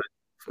window.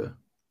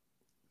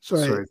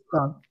 Sorry.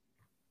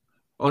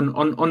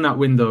 On that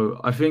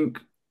window, I think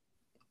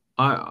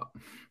I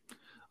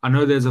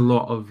know there's a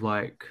lot of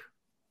like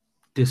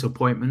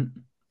disappointment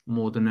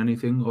more than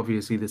anything.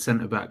 Obviously, the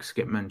centre backs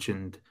get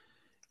mentioned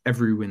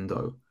every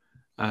window.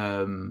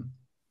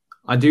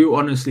 I do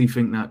honestly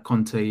think that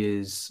Conte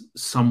is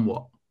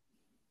somewhat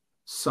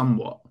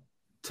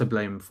to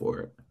blame for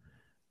it,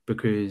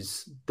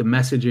 because the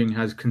messaging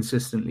has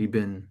consistently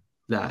been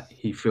that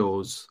he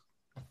feels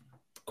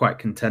quite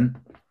content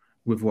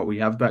with what we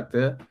have back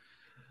there.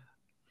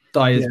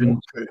 Dai has been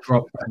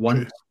dropped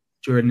once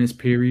during this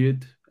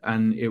period,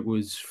 and it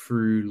was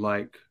through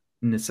like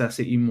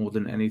necessity more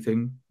than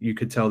anything. You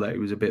could tell that he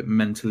was a bit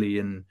mentally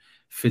and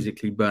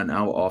physically burnt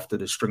out after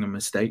the string of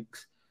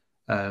mistakes,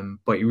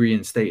 but he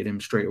reinstated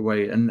him straight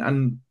away.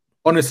 And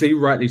honestly,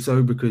 rightly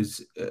so,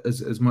 because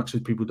as much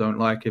as people don't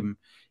like him,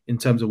 in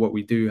terms of what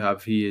we do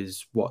have, he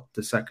is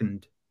the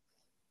second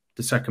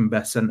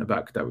best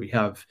centre-back that we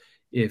have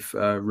if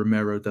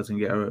Romero doesn't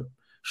get a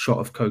shot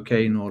of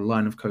cocaine or a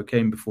line of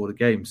cocaine before the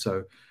game.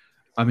 So,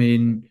 I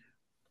mean,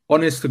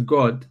 honest to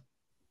God,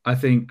 I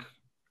think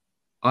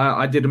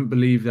I didn't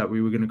believe that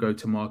we were going to go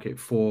to market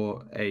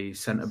for a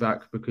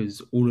centre-back,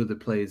 because all of the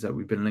players that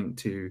we've been linked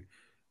to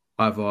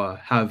either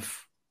have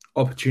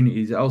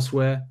opportunities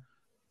elsewhere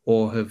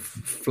or have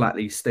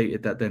flatly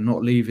stated that they're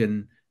not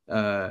leaving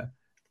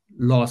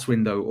last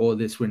window or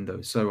this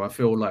window. So I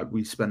feel like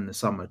we spend the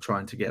summer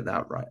trying to get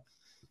that right.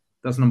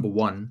 That's number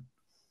one.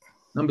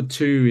 Number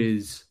two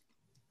is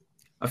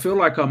I feel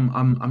like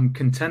I'm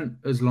content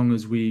as long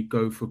as we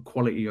go for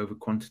quality over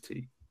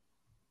quantity.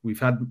 We've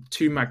had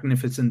 2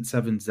 magnificent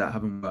sevens that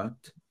haven't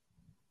worked.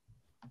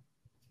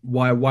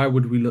 Why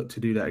would we look to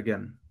do that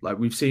again? Like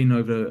we've seen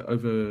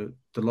over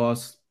the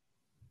last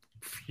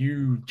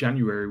few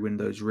January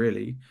windows,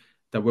 really,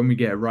 that when we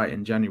get it right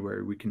in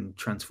January, we can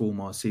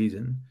transform our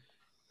season.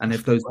 And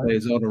if those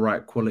players are the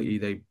right quality,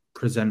 they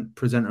present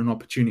an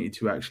opportunity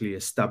to actually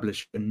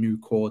establish a new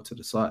core to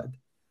the side.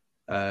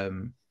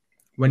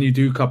 When you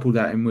do couple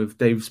that in with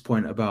Dave's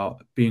point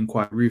about being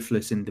quite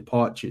ruthless in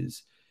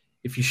departures,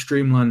 if you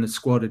streamline the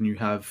squad and you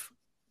have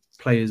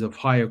players of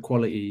higher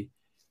quality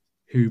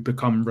who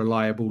become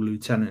reliable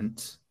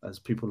lieutenants, as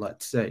people like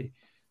to say,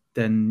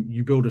 then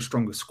you build a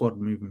stronger squad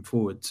moving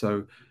forward.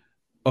 So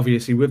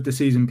obviously with the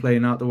season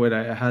playing out the way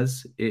that it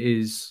has, it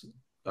is,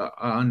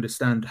 I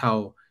understand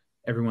how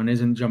everyone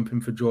isn't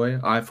jumping for joy.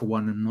 I, for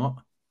one, am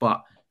not.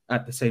 But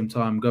at the same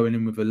time, going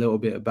in with a little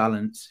bit of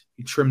balance,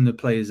 you trim the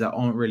players that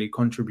aren't really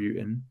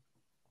contributing.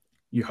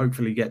 You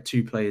hopefully get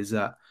 2 players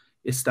that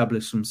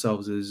establish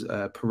themselves as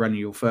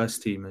perennial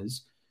first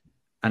teamers.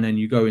 And then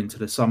you go into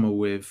the summer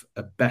with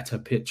a better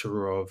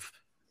picture of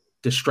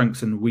the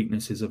strengths and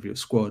weaknesses of your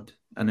squad.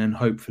 And then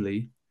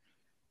hopefully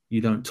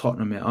you don't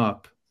Tottenham it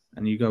up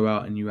and you go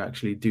out and you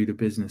actually do the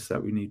business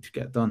that we need to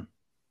get done.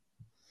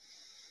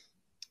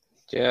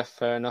 Yeah,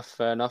 fair enough.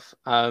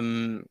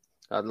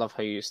 I love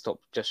how you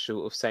stopped just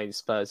short of saying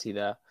Spursy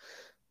there.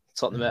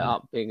 Tottenham it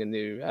up being a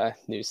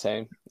new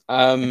saying.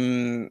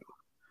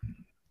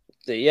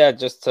 Yeah,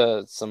 just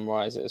to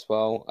summarise it as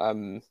well.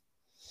 I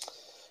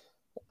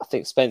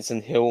think Spence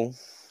and Hill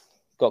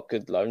got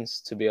good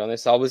loans, to be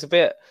honest. I was a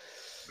bit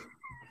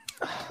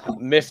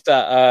miffed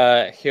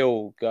at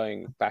Hill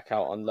going back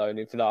out on loan,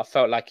 even though I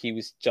felt like he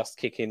was just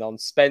kicking on.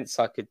 Spence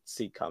I could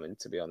see coming,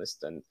 to be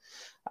honest. And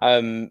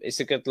it's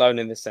a good loan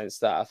in the sense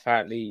that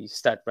apparently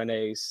Stade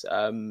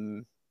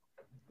Rennais'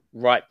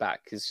 right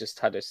back has just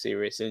had a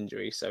serious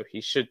injury, so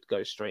he should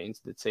go straight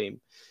into the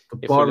team.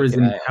 The bar is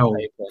in hell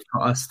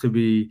for us to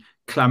be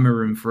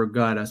clamouring for a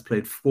guy that's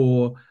played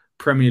 4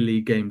 Premier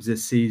League games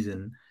this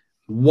season,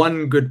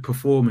 1 good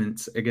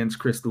performance against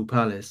Crystal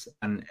Palace,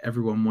 and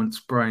everyone wants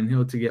Bryan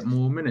Hill to get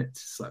more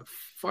minutes. It's like,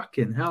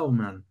 fucking hell,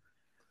 man.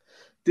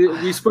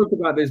 We spoke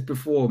about this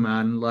before,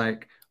 man.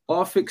 Like,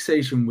 our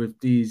fixation with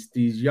these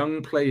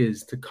young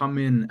players to come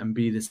in and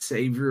be the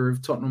saviour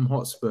of Tottenham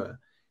Hotspur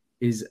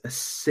is a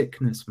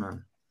sickness,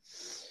 man.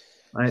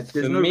 Like,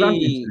 there's For no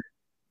me,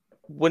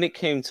 when it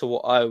came to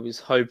what I was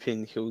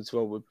hoping Hill's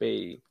role would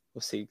be,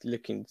 obviously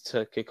looking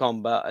to kick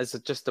on, but as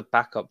just a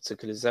backup to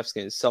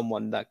Kulusevski and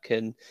someone that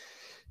can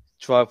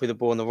drive with the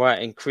ball on the right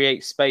and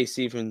create space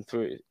even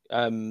through,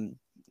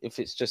 if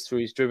it's just through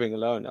his dribbling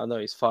alone. I know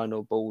his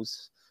final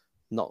ball's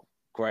not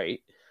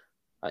great.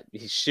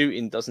 His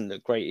shooting doesn't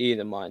look great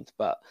either, mind,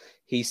 but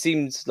he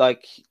seems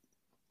like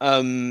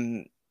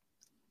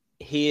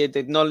he had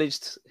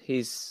acknowledged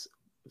his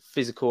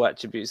physical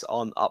attributes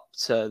aren't up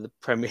to the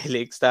Premier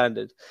League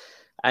standard.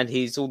 And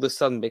he's all of a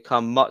sudden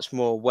become much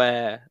more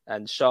aware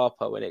and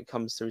sharper when it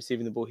comes to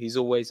receiving the ball. He's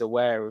always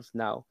aware of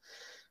now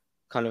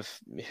kind of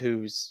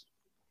who's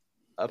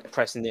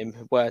pressing him,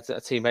 where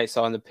teammates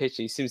are on the pitch.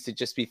 He seems to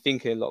just be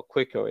thinking a lot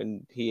quicker.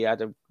 And he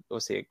had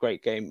obviously a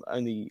great game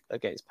only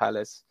against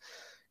Palace.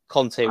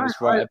 Conte was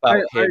right about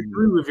him. I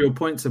agree with your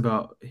points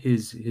about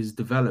his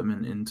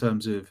development in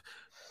terms of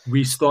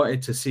we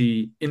started to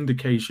see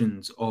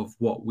indications of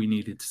what we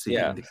needed to see.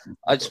 Yeah,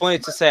 I just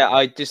wanted to say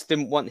I just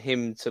didn't want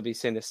him to be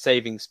seen as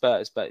saving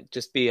Spurs, but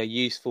just be a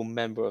useful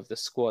member of the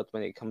squad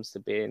when it comes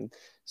to being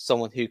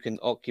someone who can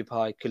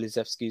occupy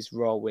Kulusevski's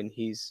role when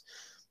he's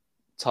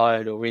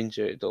tired or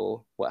injured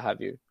or what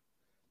have you.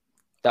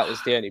 That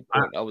was the only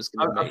point I was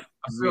going to make.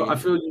 I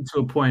feel you to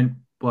a point,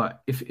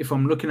 but if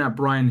I'm looking at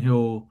Bryan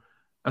Hill,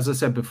 as I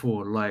said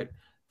before, like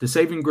the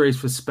saving grace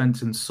for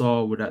Spence and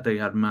Sarr were that they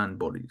had man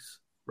bodies.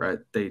 Right,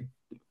 they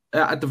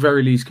at the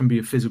very least can be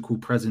a physical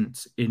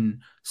presence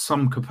in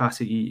some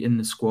capacity in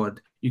the squad.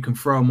 You can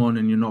throw them on,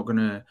 and you're not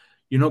gonna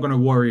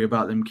worry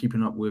about them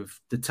keeping up with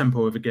the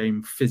tempo of a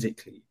game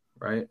physically.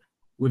 Right,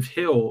 with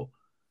Hill,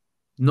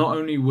 not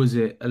only was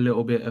it a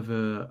little bit of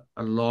a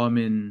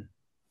alarming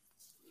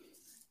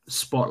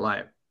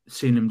spotlight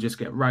seeing him just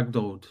get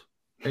ragdolled.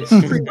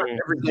 Every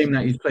game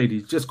that he's played,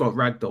 he's just got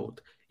ragdolled.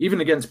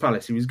 Even against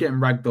Palace, he was getting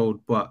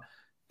ragdolled, but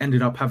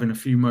ended up having a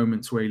few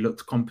moments where he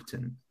looked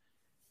competent.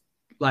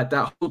 Like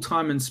that whole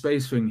time and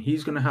space thing,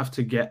 he's going to have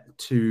to get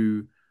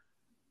to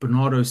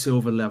Bernardo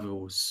Silva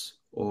levels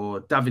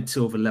or David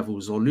Silva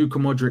levels or Luka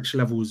Modric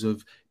levels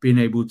of being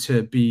able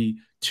to be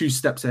 2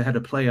 steps ahead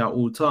of play at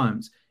all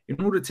times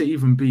in order to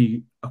even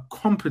be a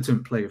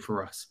competent player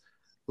for us.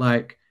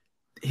 Like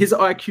his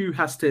IQ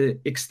has to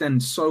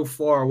extend so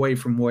far away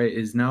from where it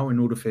is now in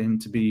order for him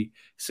to be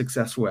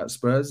successful at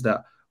Spurs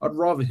that I'd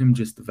rather him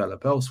just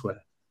develop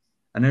elsewhere.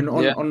 And then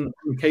on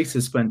the case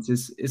of Spence,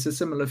 it's a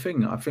similar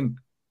thing. I think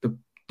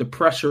the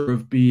pressure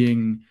of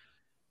being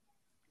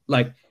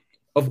like,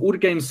 of all the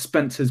games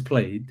Spence has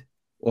played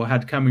or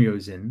had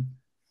cameos in,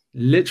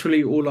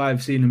 literally all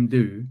I've seen him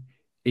do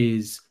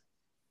is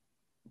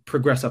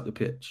progress up the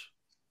pitch.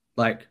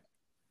 Like,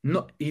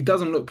 he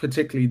doesn't look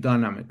particularly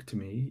dynamic to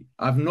me.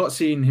 I've not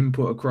seen him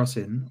put a cross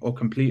in or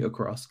complete a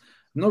cross.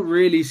 I've not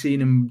really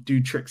seen him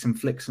do tricks and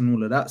flicks and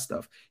all of that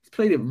stuff. He's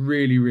played it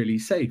really, really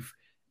safe.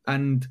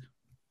 And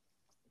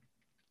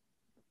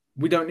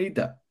we don't need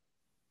that.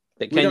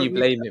 But can you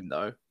blame him,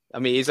 though? I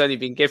mean, he's only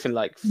been given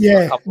like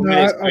a couple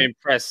minutes to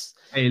impress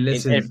in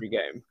every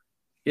game.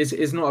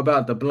 It's not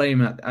about the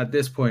blame at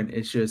this point.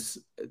 It's just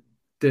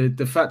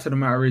the fact of the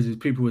matter is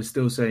people are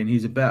still saying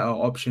he's a better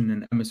option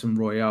than Emerson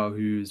Royale,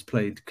 who's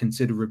played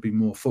considerably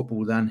more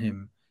football than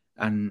him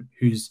and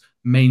whose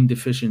main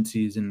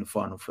deficiency is in the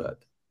final third,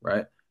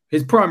 right?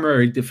 His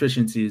primary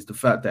deficiency is the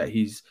fact that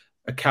he's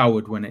a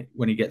coward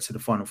when he gets to the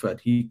final third.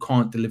 He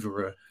can't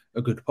deliver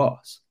a good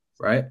pass,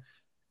 right?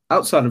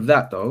 Outside of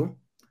that, though,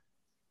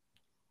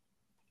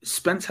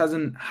 Spence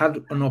hasn't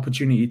had an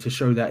opportunity to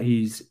show that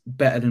he's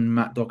better than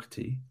Matt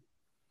Doherty.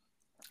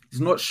 He's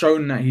not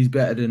shown that he's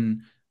better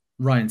than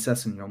Ryan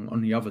Sessegnon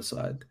on the other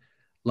side.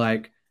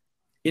 Like,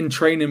 in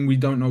training, we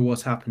don't know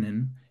what's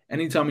happening.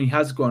 Anytime he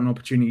has got an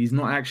opportunity, he's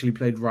not actually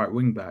played right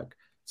wing back.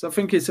 So I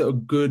think it's a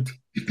good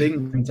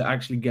thing to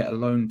actually get a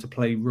loan to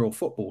play real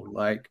football.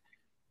 Like,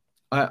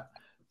 I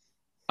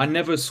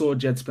never saw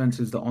Jed Spence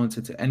as the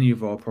answer to any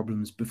of our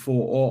problems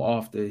before or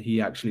after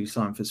he actually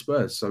signed for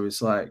Spurs. So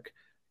it's like,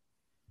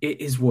 it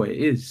is what it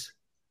is.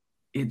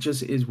 It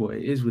just is what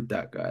it is with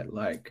that guy.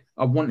 Like,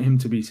 I want him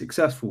to be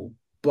successful,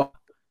 but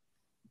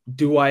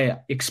do I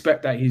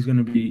expect that he's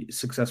going to be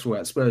successful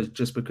at Spurs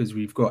just because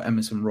we've got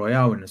Emerson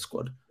Royale in the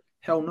squad?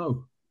 Hell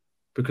no.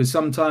 Because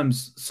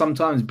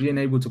sometimes being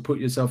able to put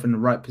yourself in the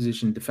right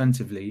position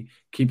defensively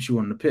keeps you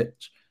on the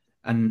pitch.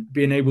 And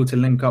being able to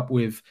link up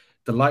with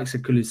the likes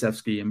of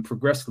Kulusevski and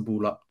progress the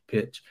ball up the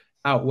pitch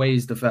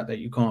outweighs the fact that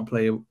you can't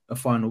play a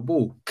final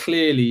ball,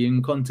 clearly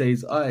in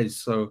Conte's eyes.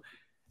 So,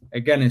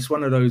 again, it's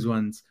one of those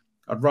ones.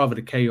 I'd rather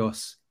the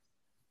chaos.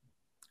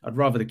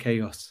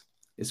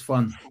 It's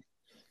fun.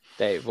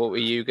 Dave, what were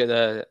you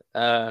gonna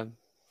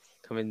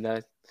come in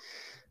there?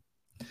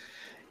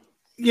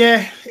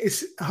 Yeah,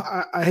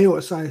 I hear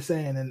what Sai is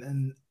saying,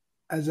 and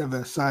as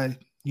ever, Sai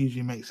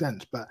usually makes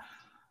sense. But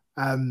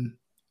I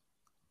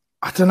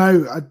don't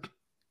know.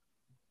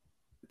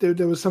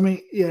 There was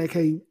something. Yeah,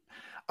 okay.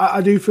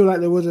 I do feel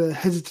like there was a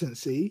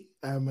hesitancy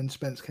when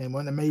Spence came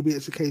on, and maybe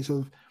it's a case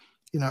of,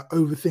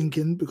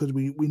 overthinking, because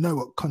we know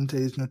what Conte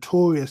is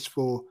notorious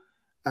for,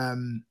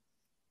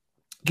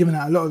 giving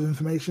out a lot of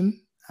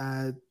information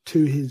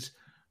to his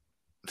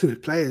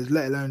players,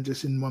 let alone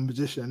just in one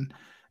position.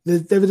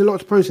 There was a lot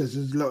to process.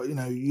 There's a lot,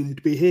 you need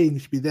to be here, you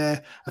need to be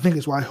there. I think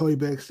it's why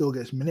Højbjerg still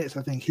gets minutes.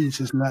 I think he's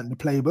just learned the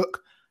playbook.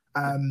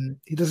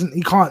 He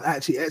can't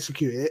actually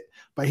execute it,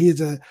 but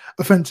he's an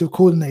offensive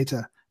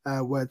coordinator.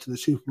 Word to the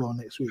Super Bowl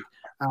next week.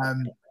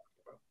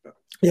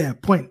 The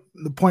point.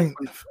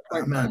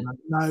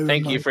 No,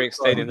 Thank you for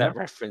extending that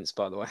reference,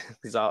 by the way,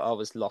 because I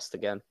was lost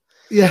again.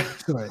 Yeah,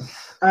 sorry.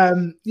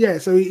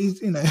 So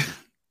he's,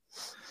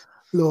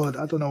 Lord,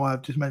 I don't know why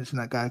I've just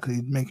mentioned that guy, because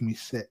he's making me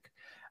sick.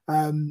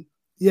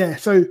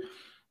 So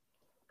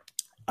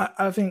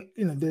I think,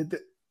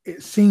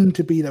 it seemed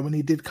to be that when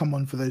he did come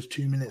on for those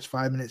 2 minutes,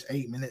 5 minutes,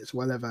 8 minutes,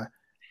 whatever,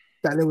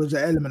 that there was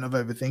an element of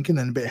overthinking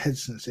and a bit of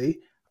hesitancy.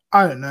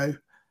 I don't know.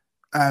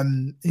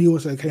 He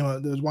also came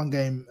on. There was one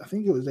game, I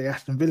think it was the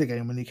Aston Villa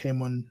game, when he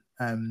came on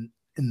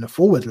in the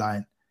forward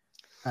line.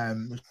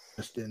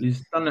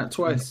 He's done that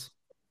twice.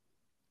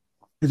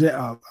 Is it?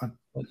 I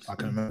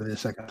can remember the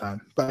second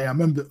time, but yeah, I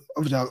remember.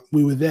 Obviously,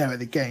 we were there at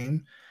the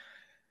game,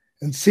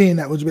 and seeing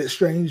that was a bit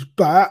strange.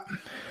 But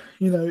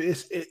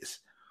it's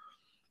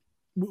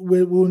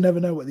we'll never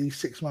know what these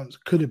 6 months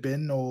could have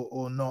been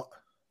or not,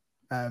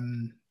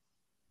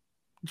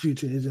 due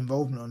to his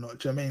involvement or not.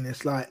 Do you know what I mean?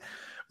 It's like,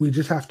 we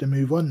just have to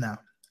move on now.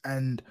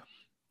 And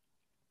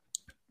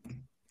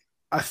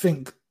I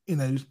think,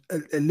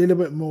 a little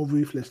bit more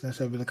ruthlessness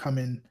over the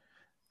coming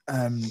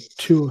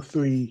 2 or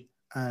 3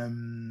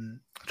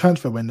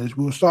 transfer windows.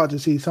 We'll start to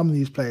see some of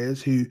these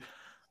players who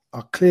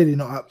are clearly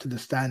not up to the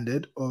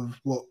standard of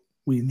what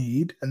we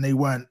need, and they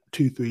weren't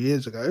 2-3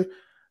 years ago,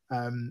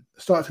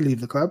 start to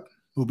leave the club.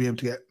 We'll be able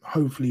to get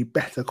hopefully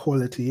better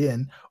quality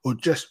in, or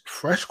just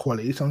fresh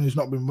quality, someone who's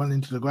not been run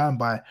into the ground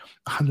by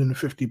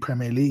 150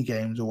 Premier League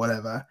games or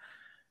whatever,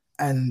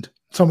 and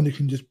someone who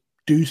can just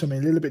do something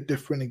a little bit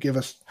different and give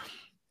us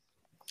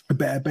a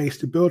better base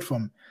to build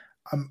from.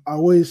 I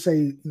always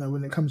say,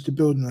 when it comes to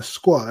building a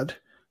squad,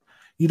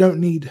 you don't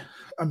need,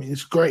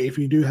 it's great if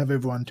you do have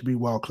everyone to be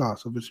world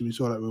class. Obviously, we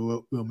saw that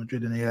with Real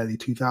Madrid in the early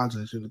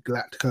 2000s with the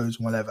Galacticos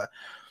and whatever.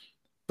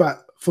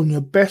 But from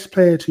your best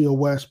player to your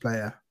worst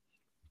player,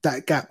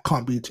 that gap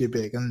can't be too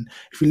big. And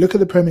if you look at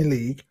the Premier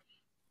League,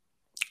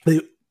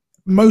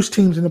 most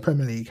teams in the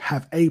Premier League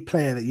have a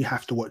player that you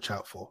have to watch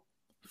out for.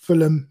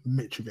 Fulham,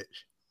 Mitrovic,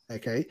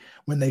 okay,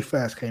 when they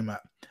first came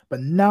up.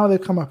 But now they've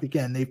come up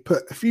again. They've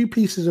put a few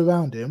pieces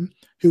around him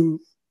who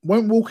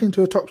won't walk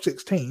into a top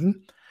 6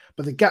 team,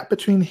 but the gap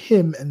between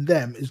him and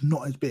them is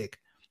not as big.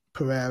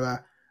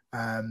 Pereira,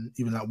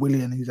 even like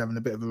Willian, he's having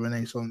a bit of a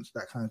renaissance,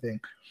 that kind of thing.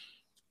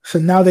 So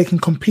now they can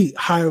compete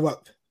higher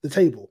up the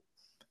table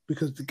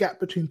because the gap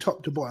between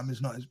top to bottom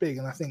is not as big.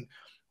 And I think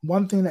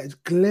one thing that is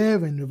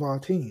glaring with our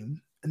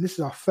team, and this is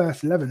our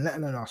first 11, let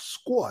alone our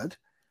squad,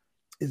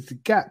 is the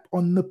gap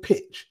on the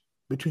pitch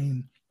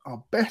between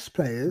our best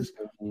players.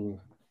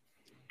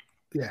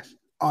 Yes,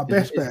 our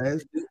best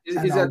players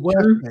and our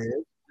worst players.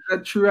 Is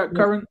that true at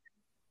current?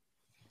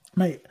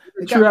 Mate,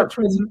 the gap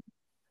between,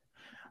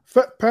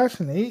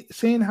 personally,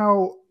 seeing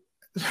how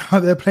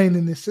they're playing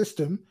in this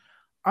system,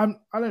 I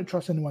don't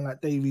trust anyone like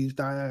Davies,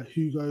 Dyer,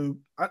 Hugo.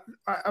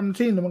 I'm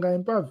seeing them and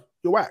going, bruv,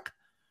 you're whack.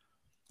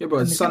 Yeah,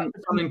 but Son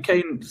and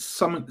Kane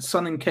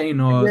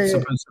are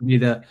supposed to be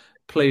the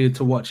player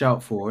to watch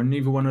out for, and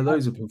neither one of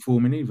those are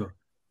performing either.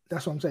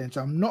 That's what I'm saying.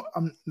 So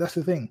that's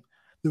the thing.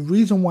 The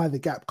reason why the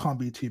gap can't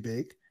be too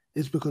big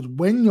is because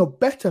when your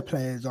better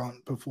players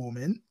aren't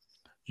performing,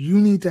 you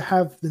need to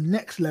have the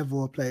next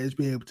level of players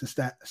be able to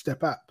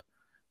step up.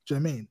 Do you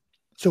know what I mean?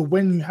 So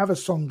when you have a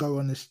Son go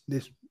on this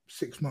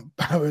 6-month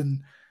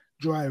barren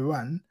dry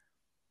run,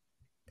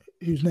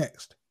 who's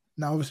next?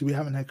 Now, obviously, we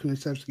haven't had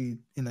Kulusevski,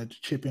 to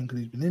chip in because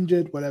he's been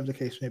injured, whatever the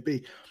case may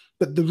be.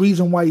 But the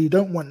reason why you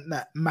don't want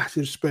that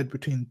massive spread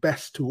between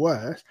best to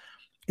worst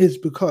is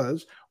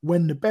because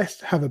when the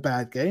best have a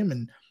bad game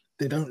and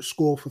they don't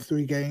score for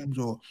 3 games,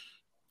 or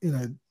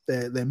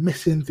they're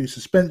missing through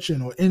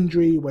suspension or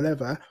injury,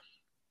 whatever,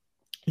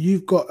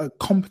 you've got a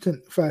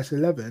competent first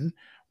 11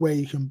 where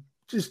you can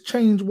just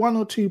change 1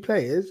 or 2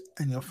 players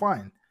and you're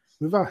fine.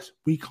 With us,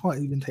 we can't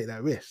even take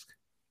that risk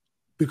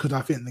because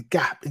I think the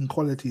gap in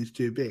quality is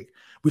too big,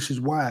 which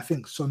is why I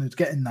think Son is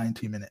getting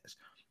 90 minutes.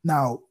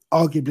 Now,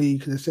 arguably, you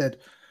could have said,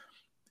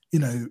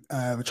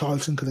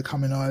 Richarlison could have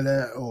come in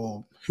earlier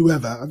or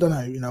whoever. I don't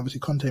know. Obviously,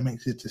 Conte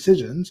makes his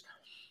decisions.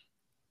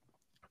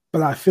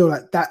 But I feel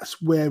like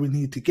that's where we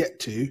need to get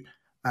to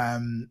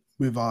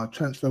with our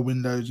transfer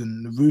windows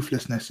and the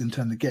ruthlessness in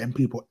terms of getting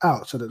people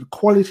out so that the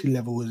quality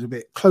level is a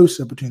bit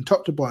closer between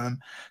top to bottom.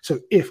 So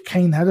if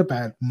Kane had a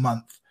bad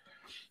month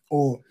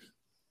or,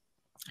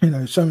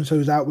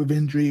 so-and-so's out with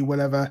injury,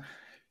 whatever,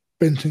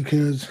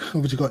 Bentancur's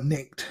obviously got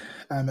nicked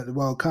at the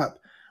World Cup,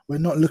 we're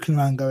not looking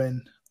around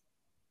going,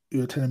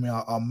 you're telling me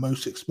our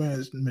most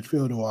experienced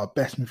midfielder or our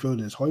best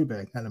midfielder is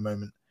Højbjerg at the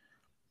moment.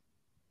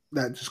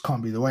 That just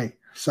can't be the way.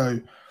 So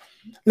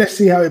let's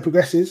see how it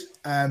progresses.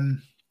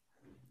 And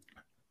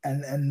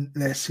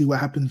let's see what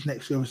happens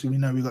next year. Obviously, we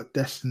know we got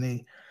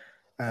Destiny,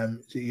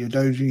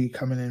 Yodoji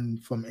coming in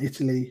from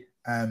Italy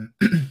at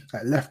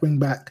left wing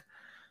back.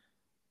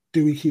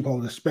 Do we keep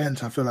hold of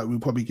Spence? I feel like we'll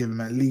probably give him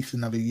at least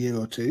another year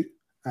or 2.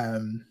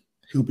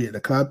 He'll be at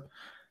the club.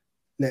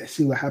 Let's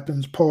see what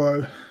happens.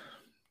 Porro,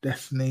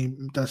 Destiny.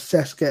 Does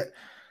Cesc get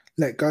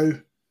let go?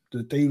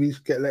 Does Davies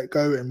get let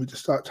go? And we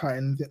just start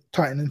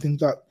tightening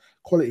things up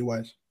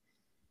quality-wise.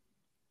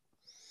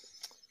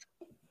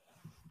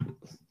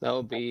 That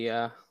would be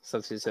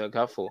something to look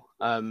out for.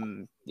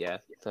 The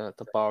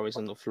bar is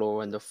on the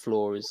floor, and the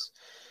floor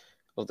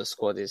of the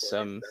squad is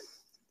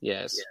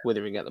it's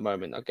withering at the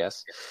moment, I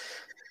guess.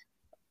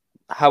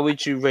 How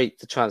would you rate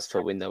the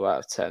transfer window out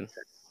of 10?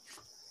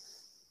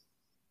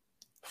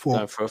 4.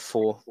 Going for a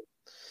 4.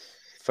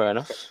 Fair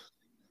enough.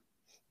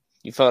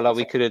 You felt like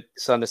we could have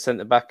signed a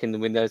centre back in the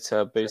window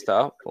to boost that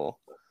up, or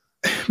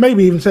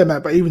maybe even centre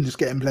back, but even just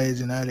getting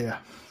players in earlier.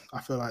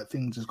 I feel like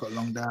things just got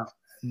longed out.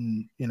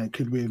 And,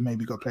 could we have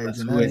maybe got players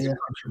in earlier?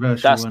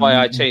 That's why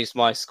I changed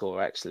my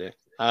score, actually.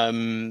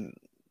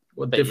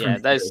 What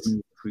difference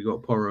if we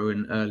got Porro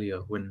in earlier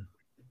when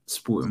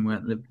Sporting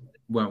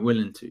weren't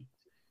willing to?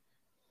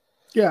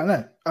 Yeah, I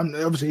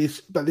know. Obviously,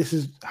 but this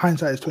is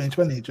hindsight is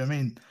 2020. Do you know what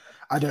I mean?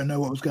 I don't know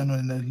what was going on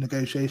in the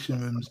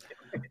negotiation rooms.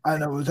 I don't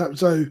know what was up.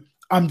 So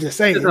I'm just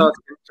saying.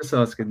 Just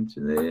asking.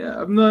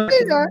 Yeah, I'm not.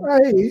 Yeah,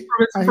 I hear you.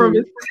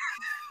 Promise.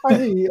 I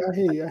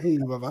hear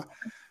you, brother.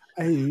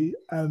 I hear you.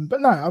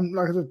 But no, I'm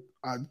like I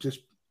said,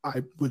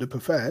 I would have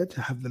preferred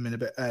to have them in a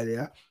bit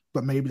earlier.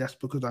 But maybe that's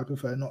because I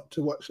prefer not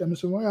to watch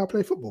Emerson Royal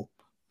play football.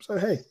 So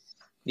hey.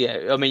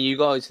 Yeah, I mean, you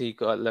got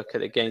to look at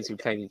the games we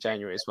played in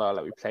January as well.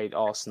 Like we played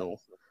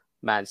Arsenal,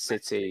 Man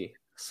City,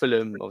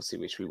 Fulham, obviously,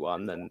 which we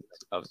won, and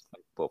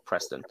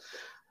Preston.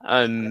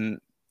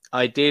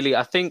 Ideally,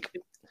 I think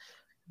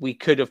we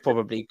could have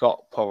probably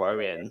got Porro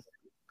in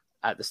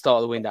at the start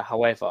of the window.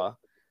 However,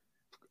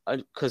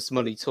 because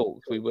money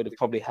talks, we would have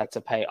probably had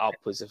to pay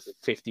upwards of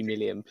 50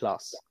 million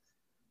plus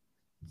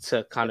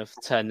to kind of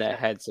turn their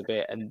heads a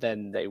bit, and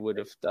then they would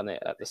have done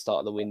it at the start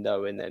of the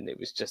window, and then it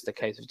was just a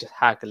case of just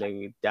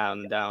haggling down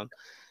and down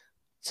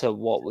to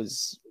what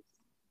was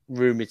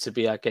rumoured to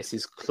be, I guess,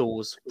 his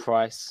clause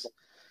price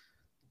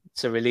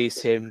to release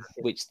him,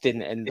 which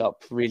didn't end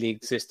up really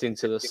existing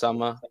till the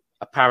summer.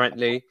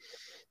 Apparently,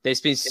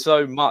 there's been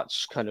so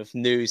much kind of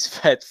news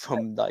fed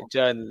from like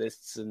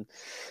journalists and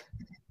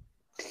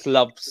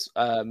clubs,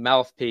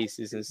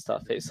 mouthpieces and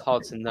stuff. It's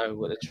hard to know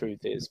what the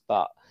truth is,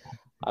 but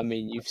I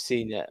mean, you've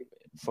seen it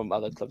from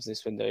other clubs in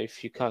this window.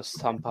 If you kind of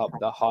stump up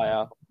the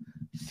higher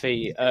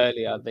fee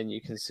earlier, then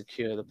you can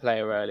secure the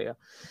player earlier.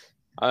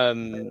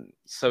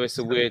 So it's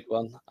a weird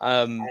one.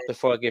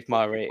 Before I give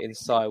my rating,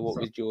 Si, what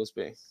would yours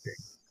be?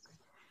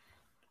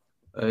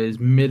 Is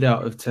mid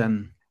out of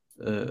 10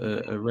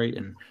 a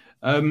rating?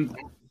 I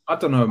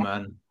don't know,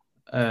 man.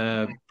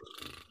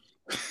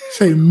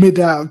 Say mid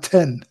out of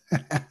 10.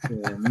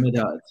 Yeah, mid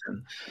out of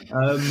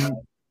 10.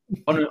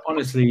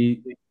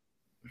 Honestly,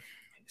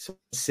 it's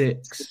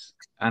 6,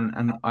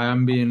 and I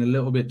am being a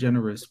little bit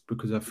generous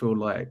because I feel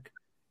like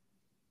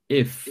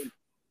if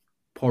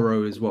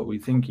Porro is what we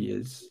think he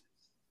is,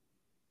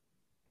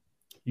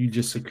 you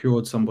just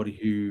secured somebody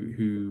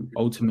who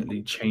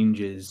ultimately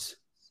changes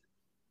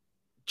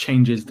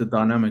the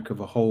dynamic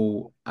of a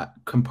whole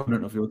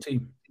component of your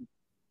team.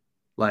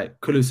 Like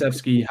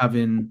Kulusevski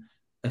having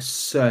a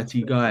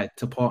 30 guy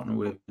to partner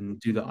with and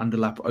do the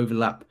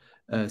overlap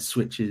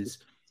switches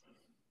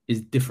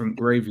is different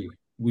gravy.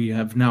 We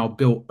have now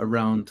built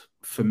around,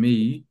 for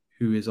me,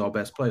 who is our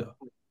best player.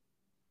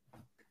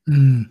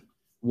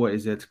 What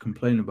is there to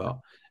complain about?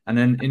 And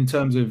then in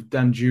terms of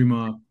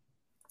Danjuma,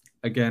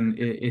 again,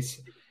 it's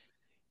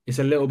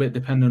a little bit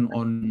dependent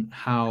on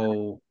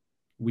how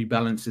we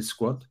balance this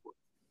squad.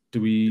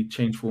 Do we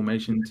change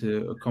formation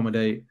to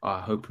accommodate? I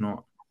hope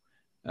not.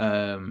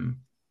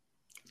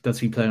 Does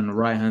he play on the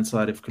right-hand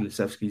side if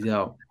Kulusevski's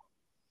out?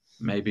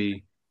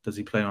 Maybe. Does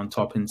he play up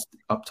top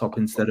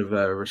instead of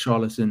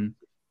Richarlison?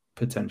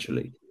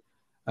 Potentially.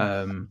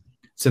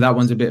 So that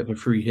one's a bit of a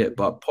free hit,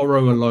 but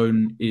Porro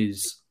alone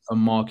is a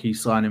marquee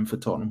signing for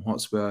Tottenham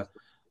Hotspur,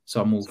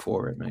 so I'm all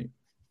for it, mate.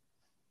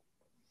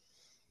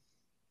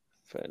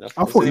 Fair enough.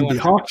 I thought he'd be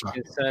harsher.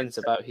 Concerns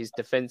about his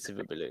defensive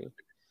ability.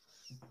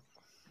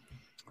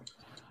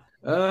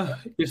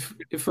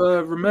 If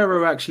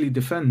Romero actually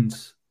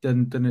defends,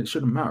 then it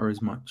shouldn't matter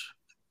as much.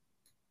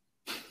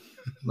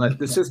 Like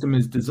the system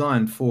is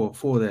designed for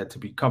there to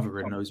be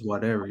cover in those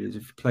wide areas.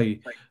 If you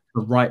play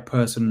the right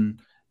person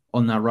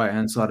on that right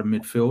hand side of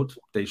midfield,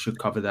 they should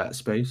cover that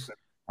space.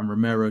 And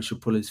Romero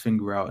should pull his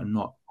finger out and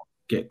not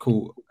get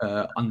caught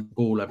on the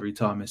ball every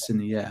time it's in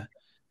the air.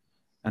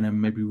 And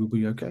then maybe we'll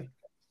be okay.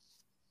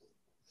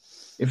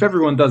 If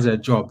everyone does their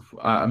job,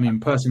 I mean,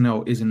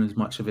 personnel isn't as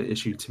much of an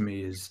issue to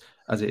me as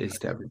it is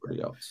to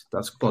everybody else.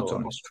 That's God's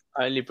honest.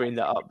 I only bring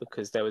that up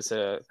because there was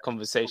a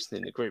conversation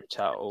in the group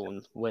chat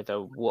on whether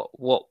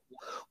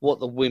what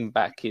the wing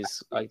back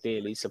is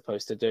ideally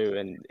supposed to do,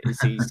 and is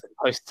he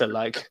supposed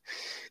to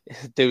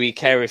do we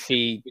care if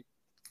he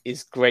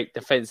is great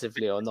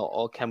defensively or not,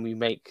 or can we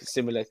make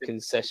similar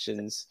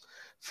concessions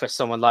for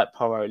someone like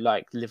Porro,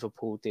 like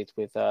Liverpool did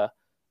with a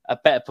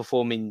better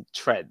performing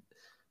Trent,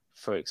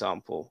 for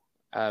example.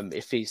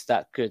 If he's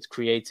that good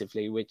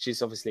creatively, which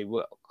is obviously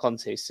what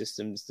Conte's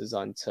system is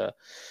designed to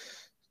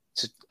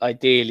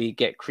ideally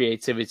get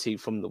creativity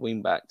from the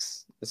wing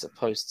backs as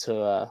opposed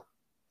to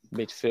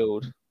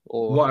midfield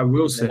or what I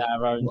will say,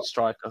 our own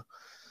striker.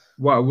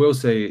 What I will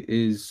say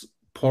is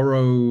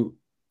Porro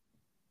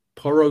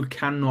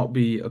cannot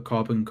be a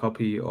carbon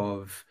copy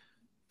of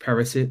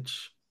Perisic,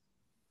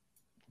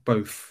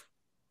 both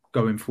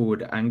going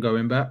forward and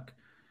going back.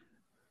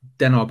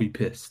 Then I'll be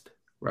pissed.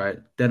 Right,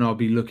 then I'll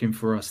be looking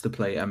for us to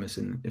play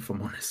Emerson, if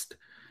I'm honest,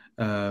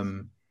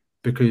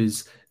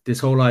 because this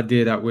whole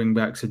idea that wing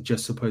backs are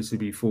just supposed to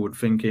be forward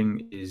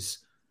thinking it's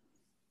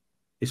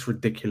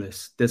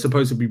ridiculous. They're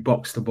supposed to be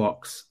box to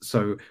box.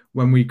 So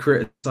when we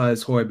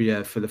criticize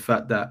Højbjerg for the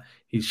fact that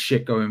he's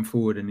shit going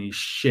forward and he's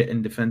shit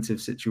in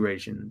defensive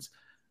situations,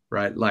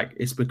 right? Like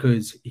it's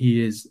because he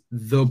is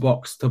the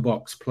box to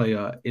box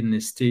player in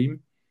this team,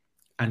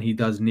 and he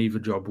does neither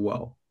job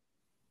well.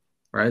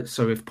 Right,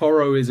 so if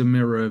Porro is a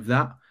mirror of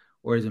that,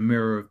 or is a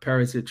mirror of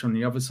Perisic on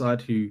the other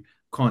side, who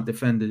can't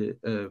defend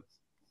a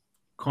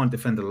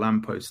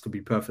lamppost, to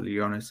be perfectly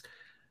honest,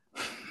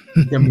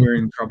 then we're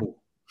in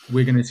trouble.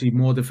 We're going to see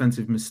more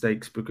defensive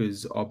mistakes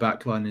because our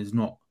backline is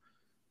not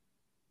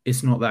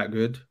that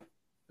good.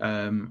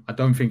 I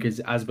don't think it's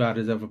as bad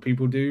as other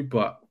people do,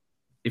 but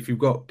if you've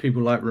got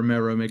people like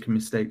Romero making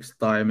mistakes,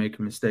 Dyer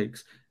making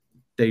mistakes,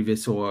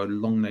 Davis or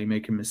Longley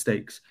making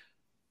mistakes,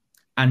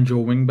 and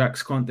your wing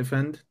backs can't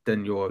defend,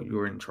 then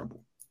you're in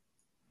trouble.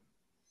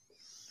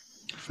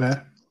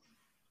 Fair.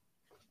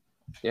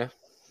 Yeah,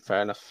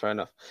 fair enough.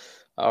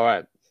 All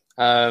right.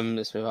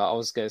 Let's move on. I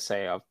was going to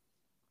say I've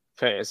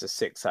put it as a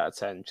 6 out of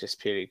 10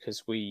 just purely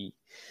because we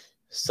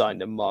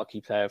signed a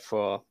marquee player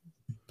for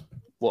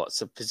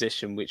what's a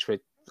position which we're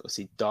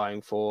obviously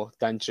dying for.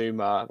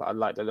 Danjuma, I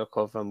like the look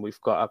of, and we've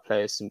got our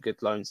players some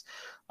good loans.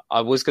 I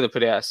was going to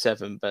put it at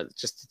 7, but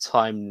just the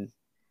time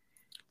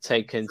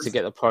taken to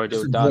get the Porro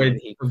deal done.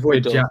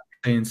 Avoid Jack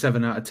saying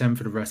 7 out of 10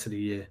 for the rest of the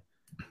year.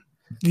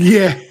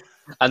 Yeah.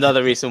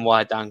 Another reason why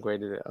I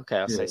downgraded it. Okay,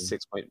 I'll say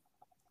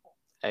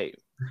 6.8.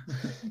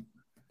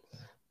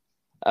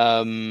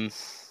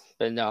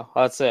 But no,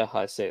 I'd say a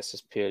high 6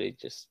 just purely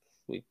just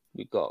we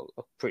got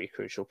a pretty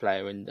crucial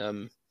player,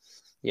 and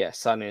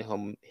signing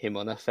him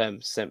on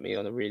FM sent me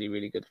on a really,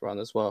 really good run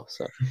as well.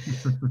 So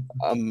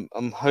I'm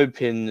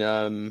hoping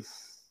he'll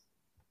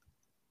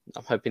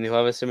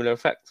have a similar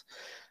effect.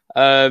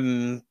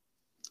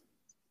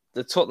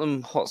 the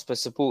Tottenham Hotspur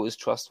Supporters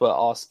Trust were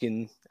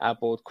asking our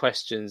board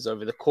questions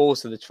over the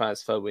course of the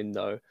transfer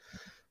window,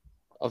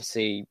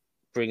 obviously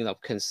bringing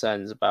up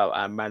concerns about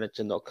our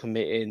manager not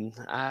committing,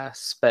 not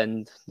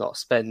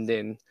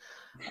spending,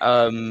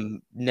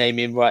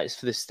 naming rights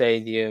for the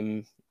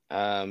stadium,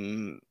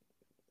 and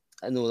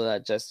all of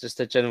that. Just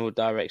the general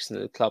direction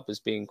of the club was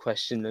being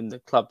questioned, and the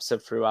club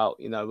said throughout,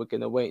 we're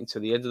going to wait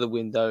until the end of the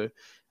window,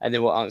 and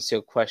then we'll answer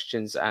your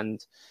questions.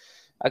 And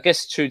I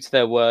guess true to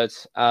their word,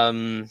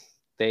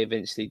 they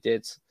eventually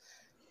did,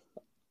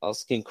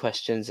 asking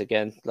questions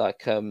again,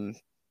 like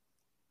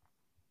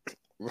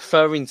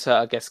referring to,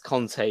 I guess,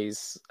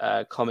 Conte's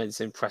comments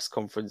in press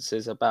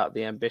conferences about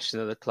the ambition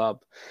of the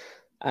club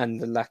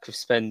and the lack of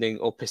spending,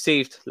 or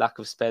perceived lack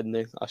of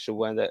spending, I should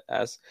word it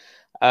as.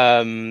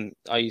 Are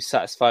you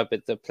satisfied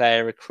with the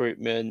player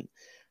recruitment?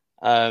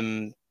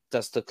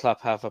 Does the club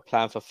have a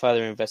plan for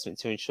further investment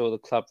to ensure the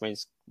club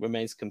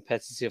remains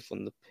competitive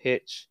on the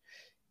pitch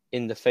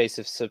in the face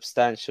of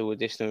substantial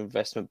additional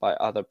investment by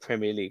other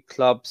Premier League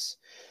clubs?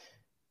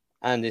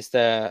 And is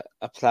there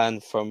a plan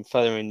from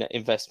further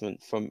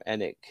investment from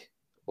ENIC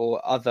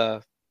or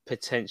other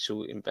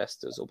potential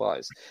investors or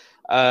buyers?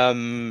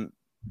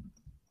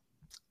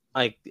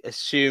 I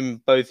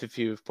assume both of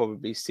you have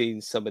probably seen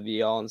some of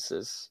the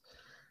answers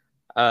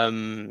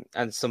and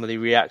some of the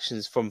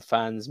reactions from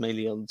fans,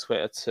 mainly on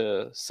Twitter,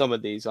 to some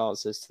of these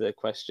answers to their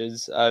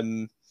questions.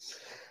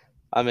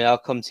 I'll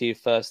come to you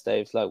first,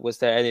 Dave. Like, was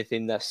there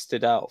anything that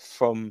stood out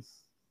from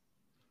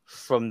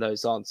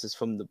those answers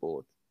from the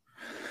board?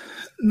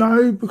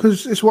 No,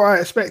 because it's what I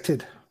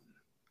expected.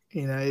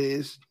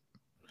 I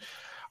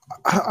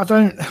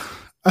don't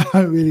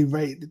really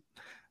rate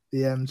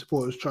the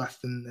Supporters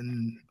Trust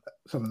and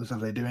some of the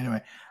stuff they do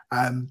anyway.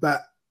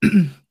 But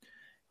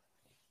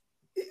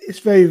it's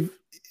very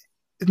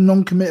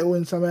non-committal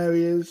in some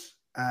areas.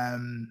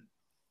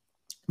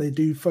 They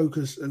do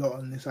focus a lot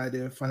on this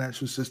idea of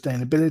financial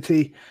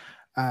sustainability.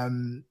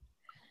 And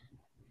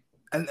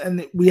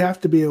we have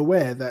to be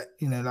aware that,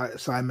 like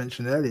Si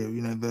mentioned earlier,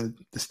 the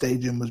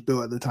stadium was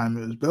built at the time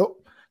it was built.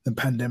 The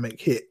pandemic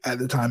hit at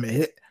the time it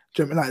hit.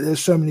 Do you know what I mean? Like,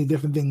 there's so many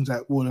different things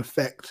that will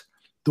affect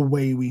the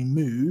way we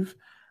move,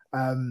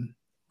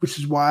 which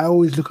is why I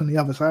always look on the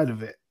other side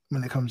of it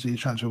when it comes to these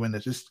transfer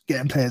windows, just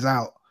getting players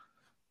out.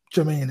 Do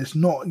you know what I mean? It's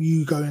not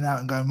you going out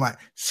and going, right,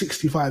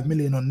 65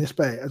 million on this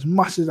player. As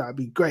much as that would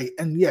be great.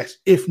 And yes,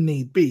 if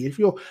need be, if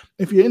you're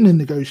in a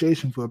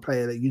negotiation for a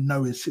player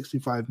that is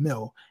 65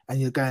 mil and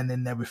you're going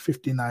in there with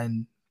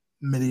 59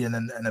 million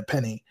and a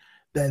penny,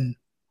 then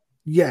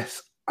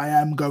yes, I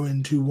am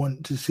going to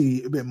want to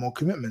see a bit more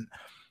commitment.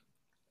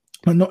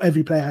 But not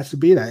every player has to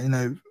be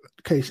that.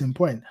 Case in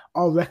point,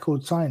 our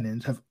record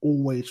signings have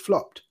always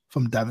flopped,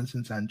 from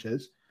Davinson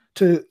Sanchez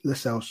to Lo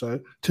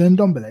Celso to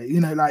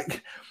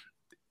Ndombele.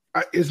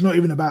 It's not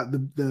even about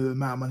the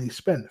amount of money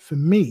spent. For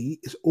me,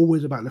 it's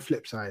always about the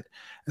flip side.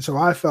 And so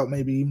I felt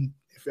maybe even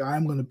if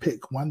I'm going to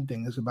pick one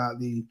thing, it's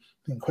about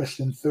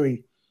question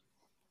 3,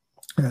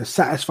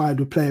 satisfied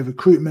with player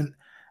recruitment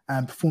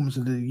and performance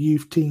of the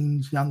youth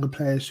teams, younger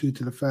players through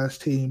to the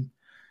first team.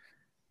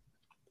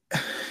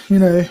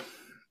 They're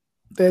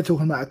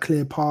talking about a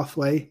clear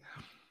pathway.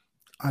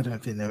 I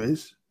don't think there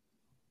is.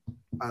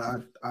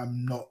 I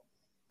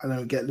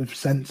don't get the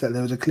sense that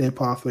there was a clear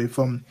pathway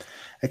from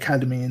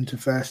academy into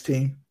first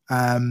team.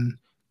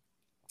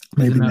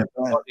 Maybe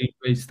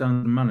based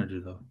on the manager,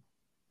 though.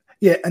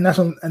 Yeah, and that's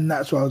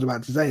what I was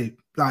about to say.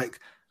 Like,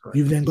 right.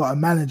 You've then got a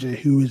manager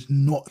who is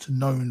not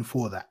known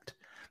for that.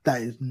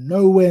 That is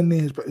nowhere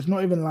near his. But it's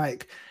not even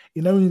like,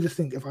 when you just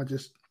think, if I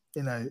just,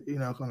 kind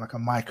of like a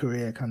my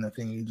career kind of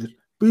thing, you just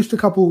boost a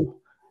couple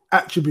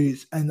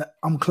attributes and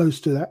I'm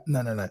close to that.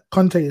 No.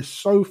 Conte is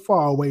so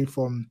far away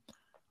from,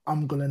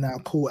 I'm going to now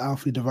call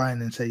Alfie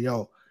Devine and say,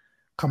 yo,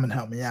 come and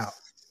help me out.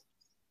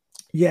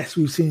 Yes,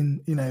 we've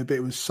seen, a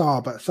bit with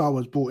Sarr, but Sarr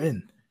was brought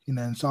in,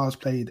 and Sarr's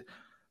played,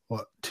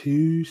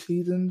 2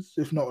 seasons,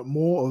 if not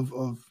more,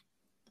 of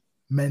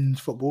men's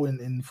football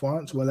in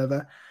France or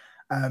whatever.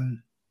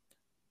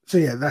 So,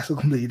 yeah, that's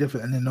completely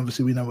different. And then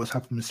obviously we know what's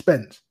happened with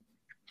Spence.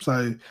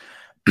 So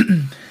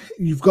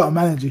you've got a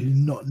manager who's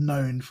not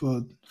known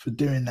for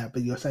doing that,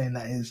 but you're saying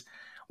that is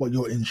what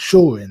you're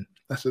ensuring.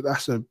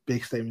 That's a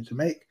big statement to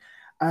make.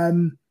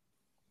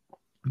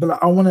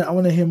 But I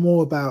want to hear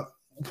more about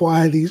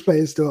why are these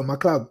players still at my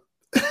club?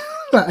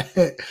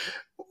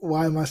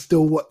 Why am I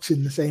still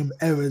watching the same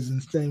errors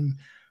and same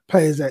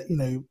players that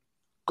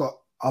got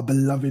our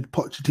beloved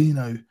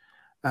Pochettino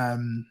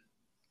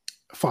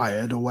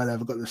fired or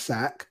whatever, got the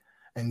sack,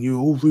 and you're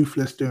all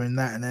ruthless doing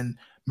that, and then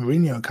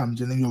Mourinho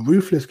comes in and you're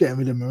ruthless getting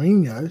rid of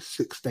Mourinho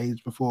 6 days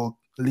before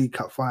the League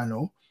Cup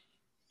final,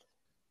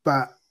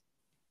 but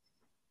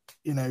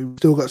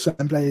still got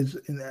certain players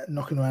in there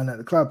knocking around at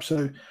the club.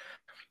 So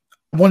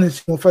I wanted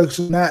to more focus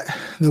on that.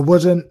 There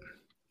wasn't.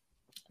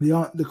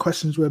 The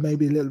questions were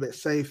maybe a little bit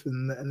safe,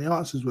 and the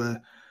answers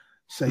were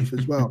safe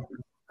as well.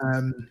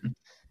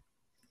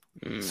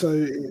 So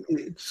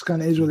it just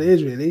kind of is what it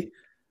is, really.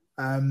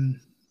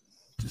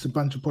 Just a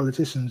bunch of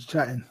politicians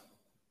chatting.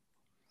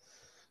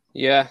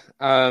 Yeah.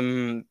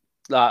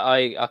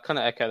 like I kind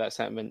of echo that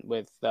sentiment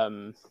with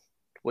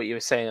what you were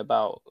saying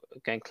about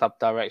again club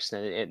direction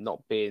and it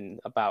not being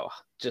about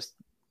just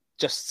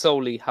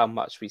solely how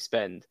much we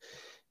spend,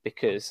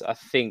 because I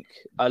think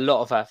a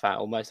lot of our fans,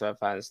 or most of our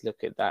fans,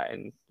 look at that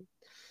in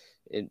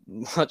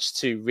much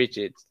too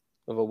rigid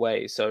of a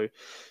way. So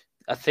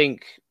I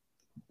think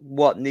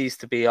what needs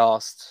to be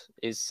asked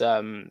is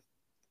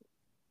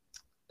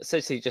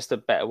essentially just a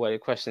better way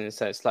of questioning the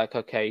sense, like,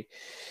 okay,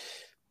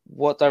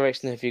 what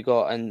direction have you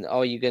got, and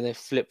are you going to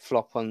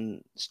flip-flop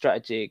on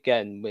strategy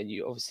again when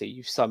you've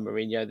signed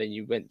Mourinho, then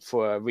you went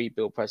for a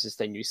rebuild process,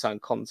 then you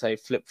signed Conte,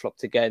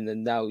 flip-flopped again,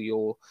 and now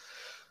you've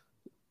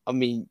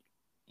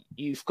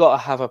got to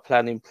have a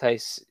plan in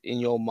place in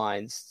your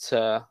minds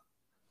to,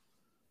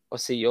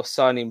 obviously you're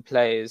signing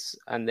players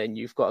and then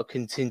you've got a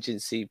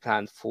contingency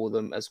plan for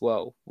them as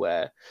well,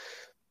 where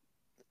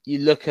you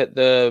look at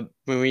the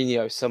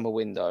Mourinho summer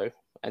window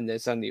and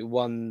there's only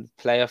one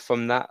player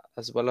from that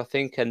as well, I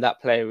think, and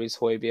that player is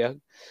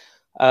Højbjerg.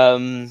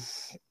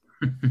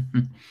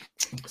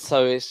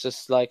 So it's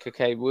just like,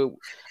 okay,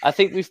 I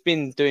think we've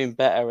been doing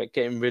better at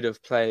getting rid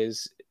of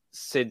players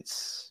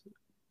since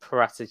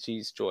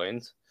Paratici's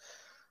joined,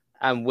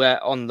 and we're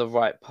on the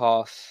right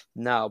path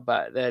now,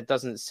 but there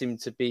doesn't seem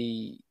to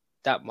be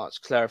that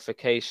much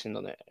clarification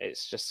on it.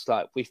 It's just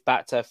like we've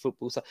backed our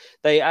football side.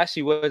 They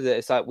actually worded it,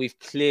 it's like we've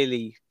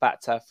clearly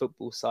backed our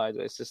football side.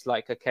 It's just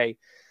like, okay,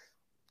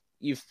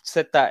 you've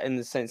said that in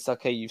the sense,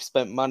 okay, you've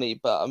spent money,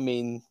 but I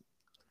mean,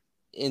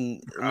 in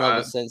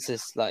another sense,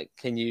 it's like,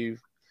 can you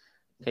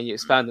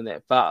expand on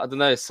it? But I don't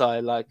know, Si,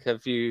 like,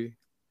 have you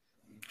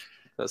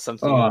got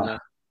something?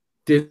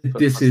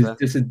 This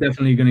is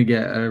definitely going to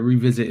get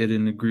revisited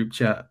in the group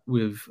chat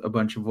with a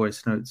bunch of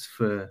voice notes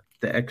for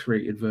the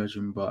X-rated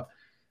version. But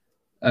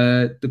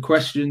the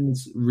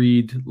questions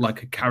read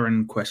like a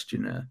Karen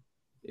questionnaire.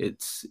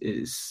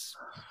 It's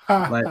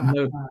like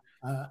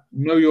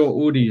know your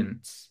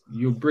audience.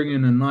 You're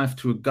bringing a knife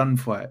to a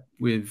gunfight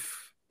with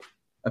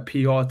a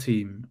PR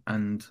team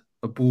and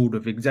a board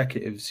of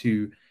executives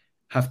who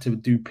have to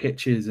do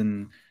pitches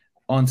and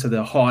answer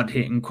the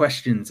hard-hitting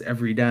questions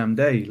every damn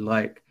day.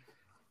 Like,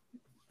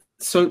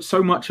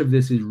 so much of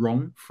this is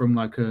wrong from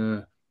like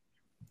a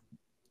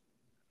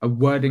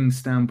wording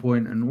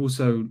standpoint, and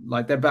also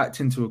like they're backed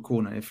into a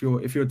corner. If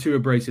you're too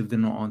abrasive, they're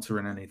not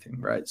answering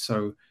anything, right?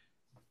 So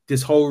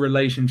this whole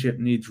relationship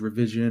needs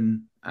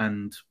revision,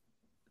 and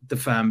the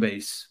fan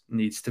base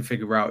needs to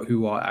figure out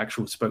who our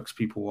actual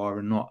spokespeople are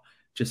and not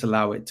just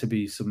allow it to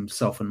be some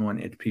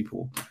self-anointed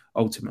people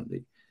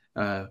ultimately,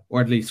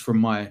 or at least from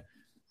my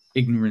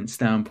ignorant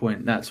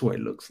standpoint, that's what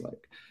it looks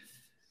like.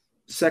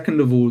 Second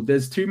of all,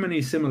 there's too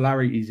many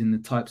similarities in the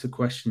types of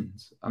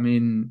questions. I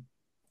mean,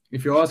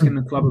 if you're asking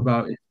the club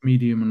about its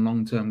medium and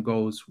long-term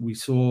goals, we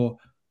saw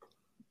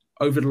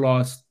over the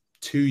last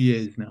 2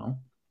 years now,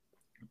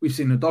 we've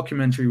seen a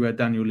documentary where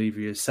Daniel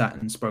Levy has sat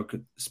and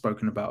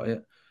spoken about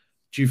it.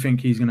 Do you think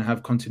he's going to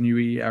have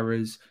continuity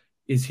errors?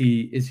 Is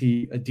he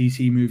a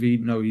DC movie?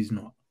 No, he's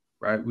not,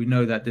 right? We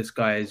know that this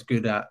guy is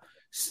good at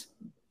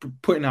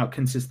putting out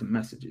consistent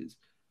messages.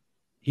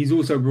 He's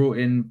also brought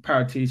in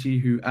Paratici,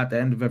 who at the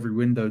end of every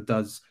window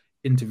does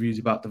interviews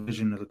about the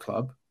vision of the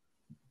club.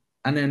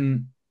 And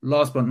then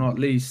last but not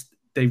least,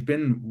 they've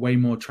been way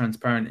more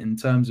transparent in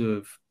terms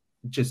of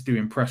just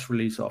doing press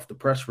release after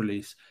press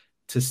release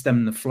to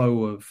stem the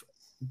flow of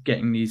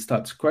getting these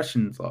types of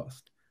questions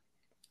asked.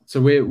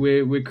 So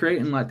we're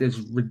creating like this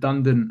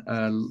redundant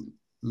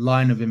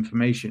line of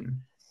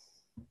information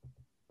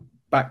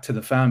back to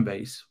the fan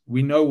base.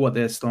 We know what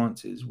their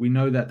stance is. We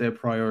know that their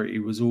priority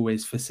was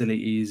always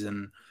facilities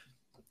and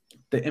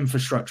the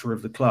infrastructure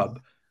of the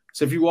club.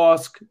 So if you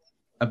ask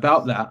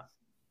about that,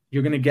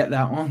 you're going to get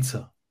that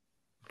answer,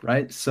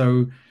 right?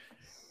 So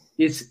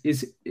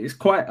it's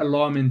quite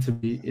alarming to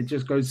me. It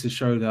just goes to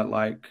show that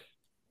like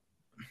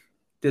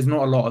there's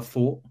not a lot of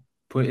thought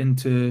put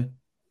into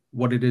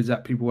what it is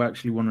that people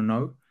actually want to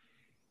know.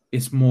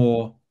 It's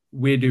more,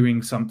 we're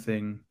doing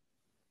something,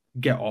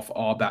 get off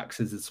our backs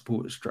as a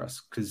supporters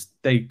trust, because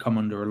they come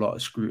under a lot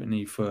of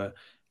scrutiny for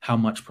how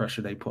much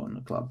pressure they put on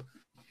the club.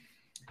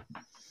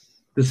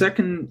 The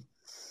second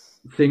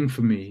thing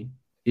for me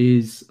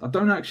is I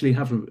don't actually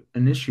have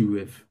an issue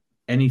with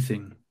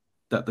anything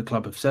that the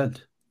club have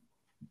said.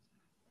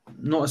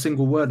 Not a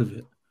single word of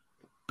it,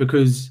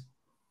 because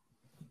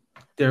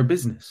they're a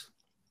business.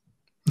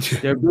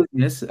 They're a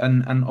business,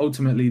 and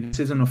ultimately this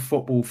isn't a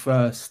football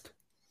first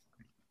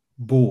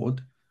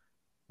board,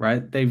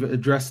 right? They've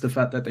addressed the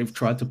fact that they've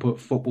tried to put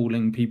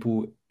footballing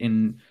people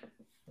in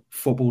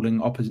footballing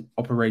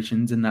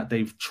operations, and that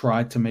they've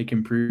tried to make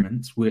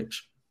improvements,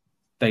 which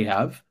they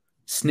have.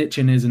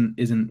 Snitching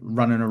isn't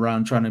running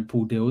around trying to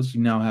pull deals. You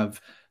now have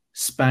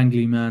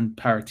Spangly Man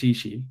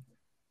Paratici.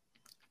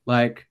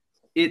 Like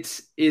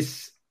it's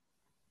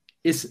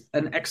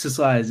an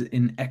exercise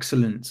in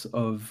excellence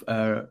of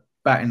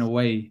batting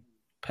away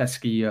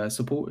pesky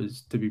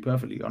supporters, to be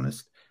perfectly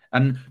honest.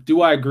 And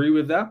do I agree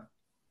with that?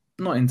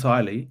 Not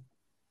entirely,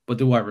 but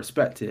do I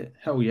respect it?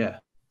 Hell yeah.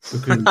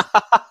 Because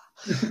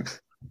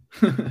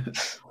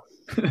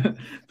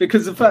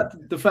Because the fact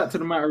of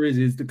the matter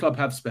is the club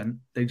have spent,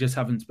 they just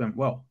haven't spent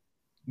well,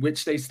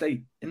 which they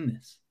state in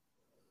this.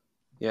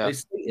 Yeah, they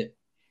state it.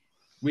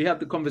 We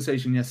had the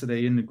conversation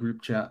yesterday in the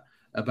group chat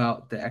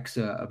about the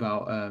extra,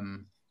 about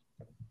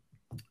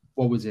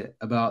what was it?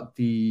 About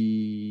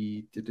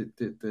the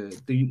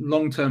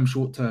long-term,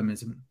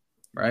 short-termism,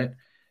 right?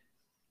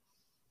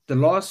 The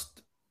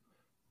last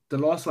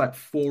like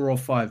 4 or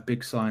 5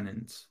 big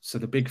signings, so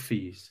the big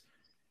fees.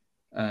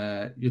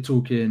 You're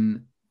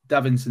talking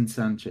Davinson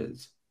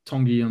Sanchez,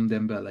 Tanguy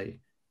Ndombele,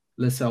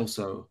 Lo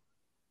Celso.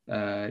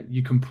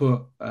 You can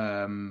put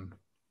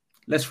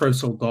let's throw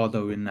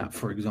Soldado in that,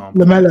 for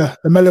example.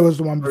 Lamela was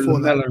the one before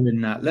Lamela in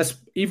that. Let's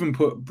even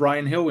put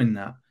Brian Hill in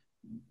that.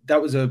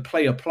 That was a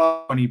player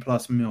plus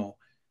 20+ mil.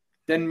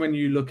 Then when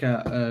you look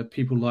at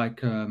people like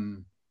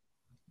who's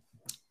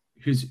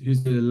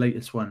the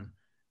latest one?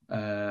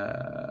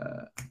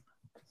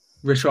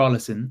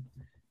 Richarlison.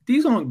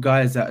 These aren't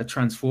guys that are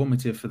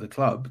transformative for the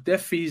club. Their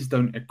fees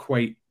don't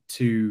equate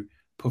to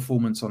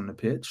performance on the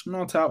pitch,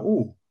 not at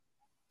all.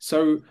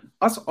 So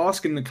us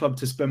asking the club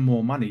to spend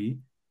more money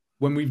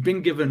when we've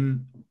been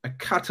given a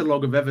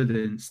catalogue of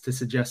evidence to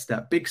suggest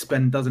that big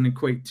spend doesn't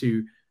equate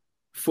to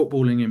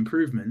footballing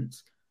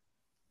improvements,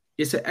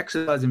 it's an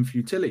exercise in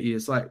futility.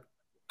 It's like,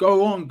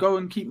 go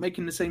and keep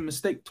making the same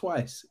mistake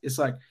twice. It's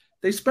like,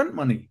 they spent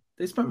money.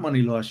 They spent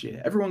money last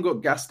year. Everyone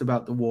got gassed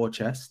about the war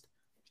chest.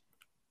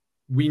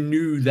 We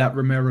knew that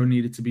Romero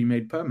needed to be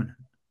made permanent,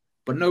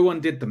 but no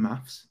one did the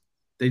maths.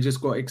 They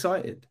just got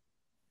excited.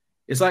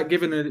 It's like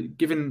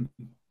giving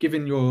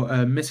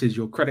your missus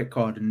your credit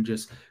card and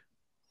just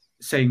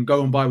saying,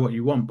 go and buy what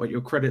you want, but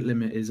your credit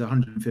limit is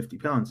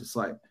 £150. It's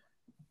like,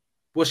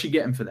 what's she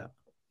getting for that?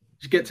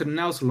 She get to the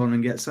nail salon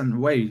and get sent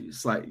away.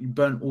 It's like you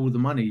burnt all the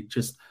money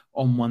just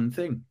on one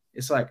thing.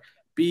 It's like,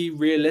 be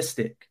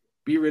realistic.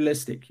 Be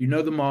realistic. You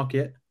know the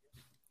market.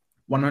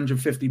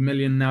 150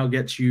 million now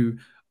gets you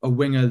a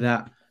winger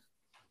that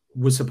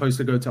was supposed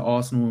to go to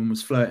Arsenal and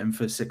was flirting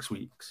for 6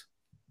 weeks.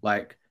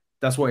 Like,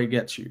 that's what it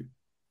gets you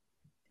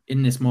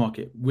in this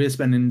market. We're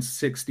spending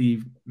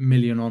 60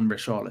 million on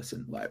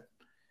Richarlison. Like,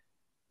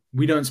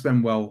 we don't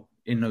spend well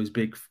in those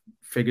big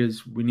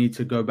figures. We need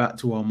to go back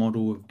to our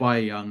model of buy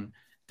young,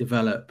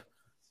 develop,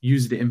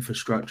 use the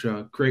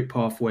infrastructure, create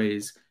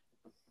pathways,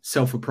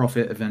 sell for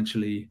profit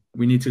eventually.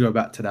 We need to go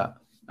back to that.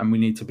 And we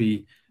need to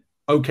be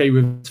okay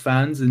with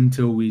fans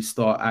until we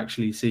start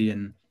actually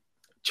seeing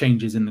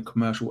changes in the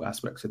commercial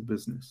aspects of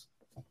business.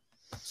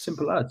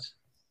 Simple as.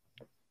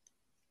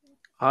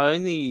 I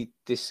only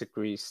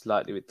disagree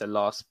slightly with the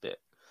last bit,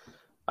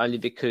 only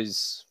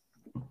because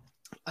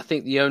I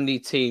think the only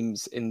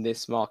teams in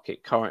this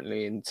market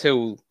currently,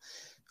 until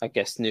I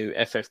guess new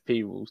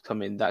FFP rules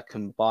come in that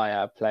can buy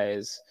our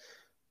players,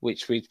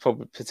 which we'd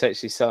probably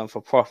potentially sell them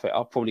for profit,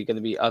 are probably going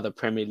to be other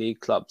Premier League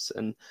clubs.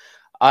 And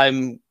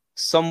I'm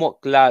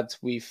somewhat glad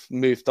we've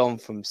moved on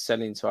from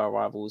selling to our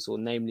rivals, or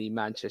namely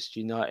Manchester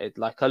United.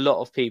 Like, a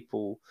lot of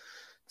people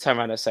turn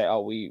around and say,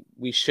 oh, we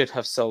should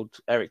have sold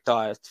Eric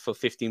Dyer for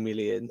 50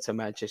 million to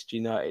Manchester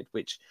United,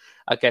 which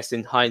I guess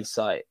in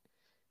hindsight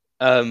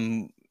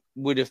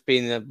would have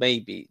been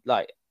maybe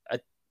like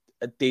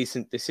a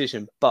decent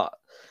decision. But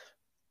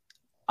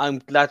I'm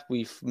glad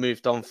we've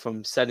moved on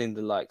from selling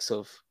the likes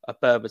of a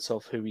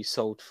Berbatov, who we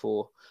sold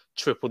for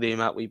triple the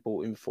amount we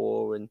bought him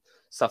for and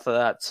stuff like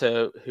that,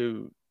 to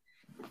who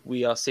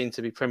we are seen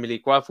to be Premier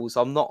League rivals.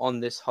 I'm not on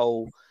this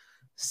whole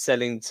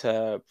selling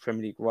to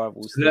Premier League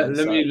rivals. Let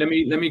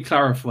me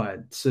clarify.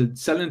 So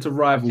selling to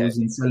rivals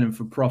and selling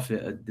for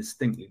profit are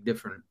distinctly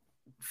different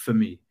for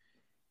me.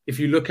 If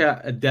you look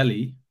at a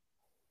Dele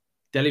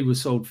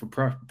was sold for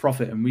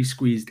profit, and we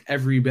squeezed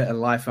every bit of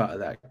life out of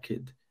that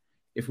kid.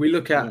 If we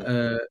look at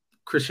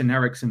Christian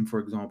Eriksen, for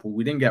example,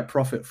 we didn't get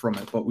profit from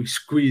it, but we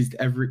squeezed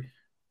every...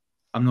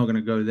 I'm not going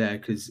to go there,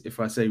 because if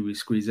I say we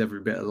squeeze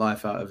every bit of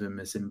life out of him,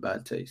 it's in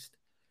bad taste.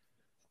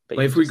 But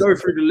if we go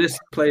through the list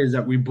of players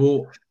that we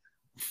bought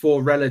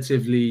for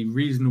relatively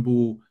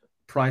reasonable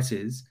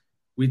prices,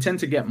 we tend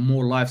to get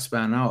more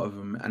lifespan out of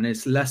them, and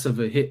it's less of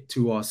a hit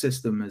to our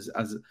system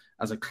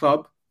as a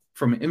club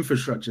from an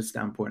infrastructure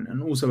standpoint,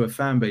 and also a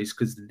fan base,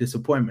 because the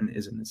disappointment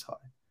isn't as high,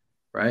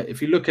 right?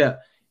 If you look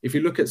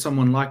at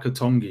someone like a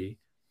Tanguy,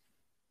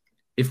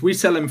 if we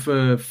sell him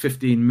for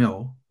 15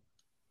 mil,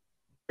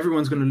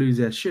 everyone's going to lose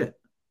their shit.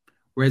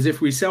 Whereas if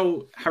we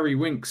sell Harry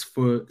Winks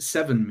for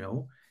 7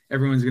 mil,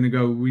 everyone's going to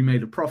go, we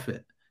made a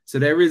profit. So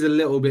there is a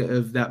little bit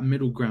of that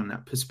middle ground,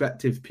 that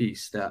perspective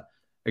piece that,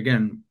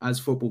 again, as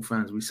football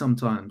fans, we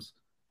sometimes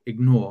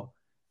ignore.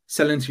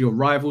 Selling to your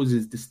rivals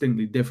is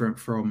distinctly different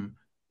from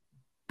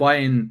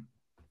buying,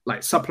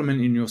 like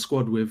supplementing your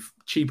squad with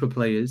cheaper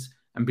players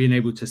and being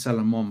able to sell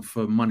them on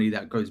for money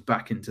that goes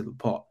back into the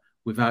pot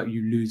without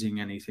you losing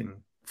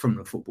anything from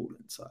the football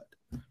inside.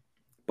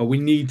 But we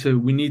need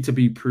to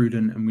be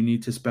prudent, and we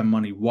need to spend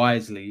money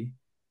wisely.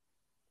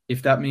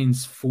 If that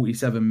means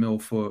 47 mil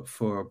for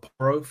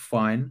Porro,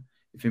 fine.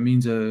 If it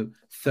means a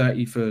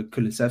 30 for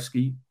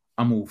Kulusevski,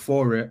 I'm all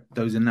for it.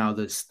 Those are now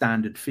the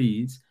standard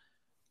fees.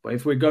 But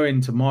if we're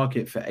going to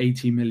market for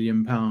 £80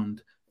 million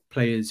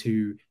players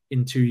who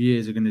in 2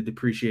 years are going to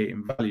depreciate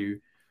in value.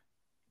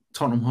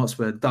 Tottenham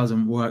Hotspur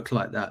doesn't work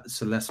like that,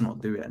 so let's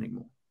not do it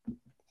anymore.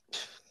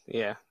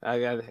 Yeah,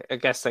 I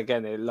guess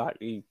again it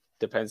likely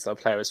depends on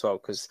the player as well.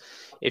 Because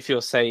if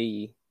you'd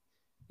say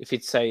a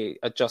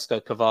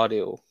Josko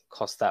Cavadio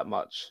cost that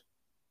much,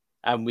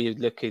 and we're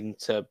looking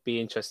to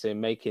be interested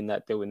in making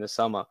that deal in the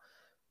summer,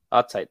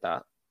 I'd take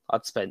that.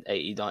 I'd spend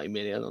 80-90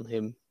 million on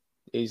him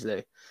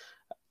easily.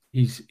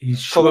 He's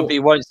probably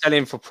short. Won't sell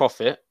him for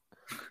profit.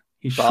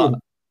 He's short.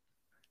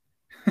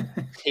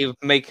 He would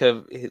make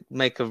a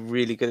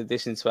really good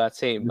addition to our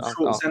team. He's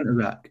short centre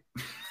back.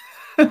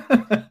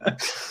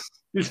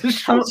 He's a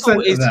short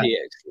centre back. He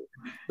actually?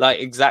 Like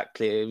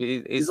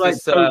exactly. He's like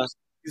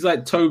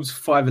Tobes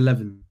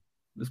 5'11".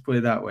 Let's put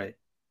it that way.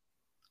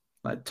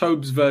 Like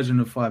Tobes' version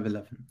of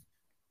 5'11".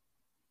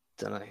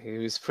 Don't know. He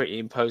was pretty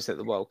imposing at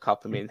the World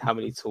Cup. I mean, how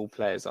many tall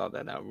players are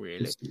there now?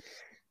 Really?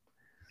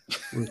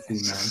 We'll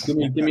see,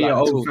 man. Give me an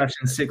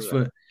old-fashioned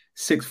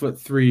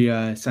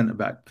 6'3" centre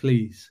back,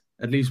 please.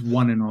 At least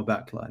one in our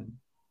back line.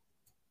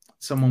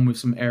 Someone with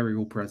some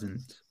aerial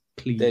presence,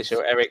 please. There's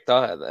your Eric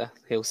Dyer there.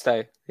 He'll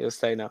stay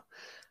now.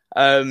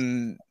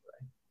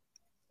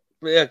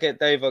 Yeah,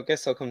 Dave, I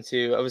guess I'll come to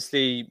you.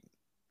 Obviously,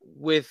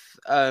 with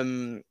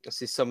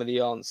obviously some of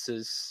the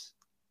answers,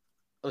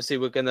 obviously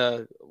we're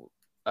gonna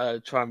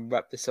try and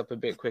wrap this up a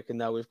bit quicker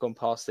now. We've gone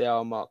past the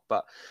hour mark,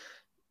 but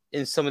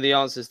in some of the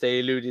answers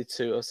they alluded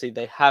to, obviously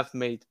they have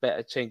made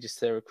better changes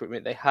to their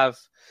recruitment.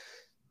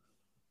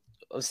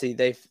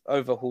 They've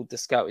overhauled the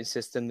scouting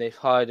system. They've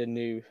hired a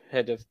new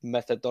head of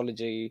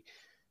methodology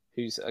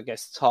who's, I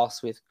guess,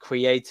 tasked with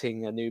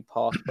creating a new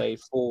pathway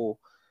for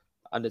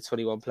under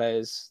 21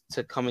 players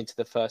to come into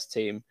the first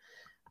team.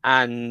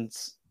 And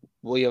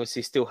we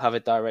obviously still have a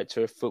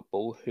director of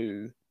football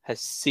who has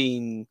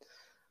seen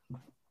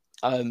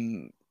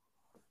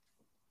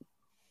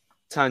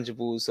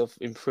tangibles of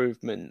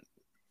improvement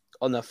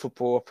on the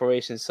football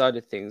operations side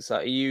of things.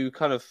 Like, are you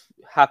kind of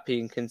happy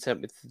and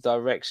content with the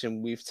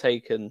direction we've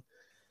taken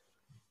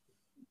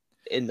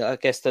in, I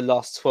guess, the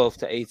last 12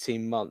 to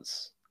 18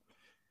 months?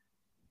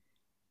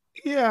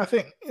 Yeah, I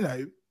think,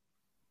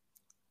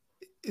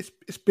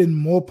 it's been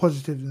more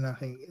positive than I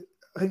think.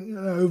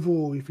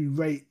 Overall, if you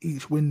rate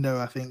each window,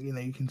 I think,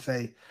 you can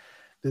say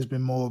there's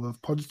been more of a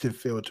positive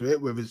feel to it,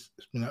 whether it's,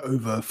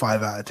 over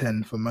 5 out of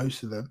 10 for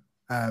most of them.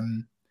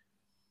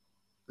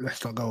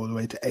 Let's not go all the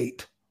way to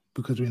 8,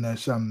 because we know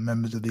some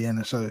members of the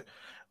NSO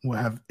will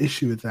have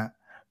issue with that.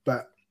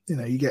 But,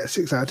 you get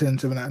 6 out of 10,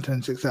 7 out of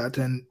 10, 6 out of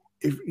 10.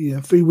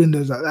 If 3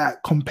 windows like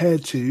that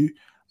compared to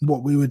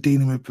what we were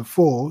dealing with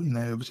before,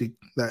 obviously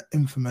that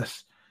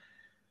infamous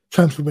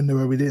transfer window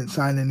where we didn't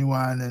sign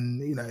anyone, and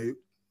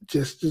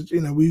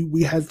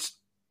we had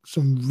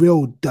some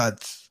real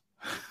duds,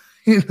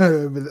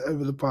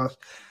 over the past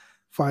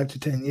 5 to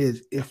 10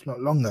 years, if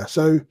not longer.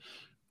 So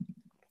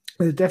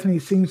there definitely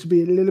seems to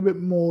be a little bit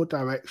more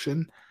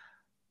direction.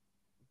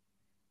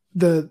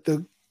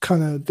 The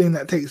kind of thing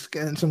that takes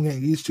some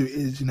getting used to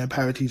is,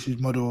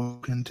 Paratici's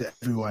model into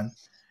everyone,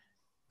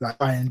 like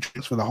buying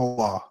drinks for the whole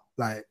bar.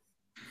 Like,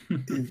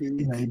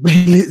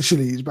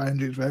 literally he's buying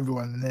drinks for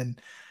everyone, and then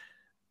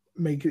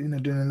doing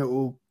a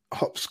little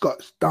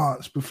hopscotch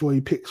dance before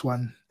he picks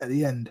one at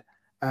the end.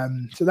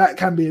 So that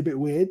can be a bit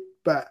weird,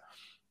 but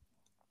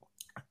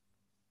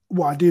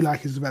what I do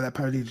like is the fact that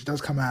Paratici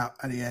does come out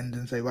at the end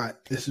and say, right,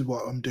 this is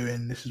what I'm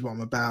doing, this is what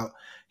I'm about.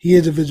 He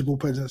is a visible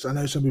presence. I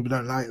know some people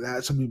don't like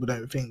that. Some people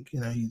don't think,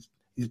 he's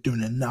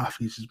doing enough.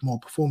 He's just more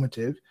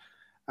performative.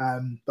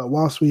 But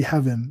whilst we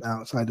have him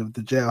outside of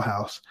the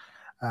jailhouse,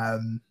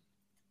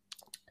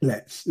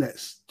 let's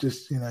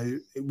just,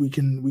 we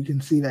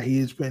can see that he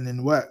is putting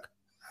in work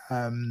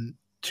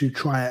to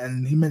try it.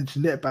 And he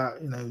mentioned it about,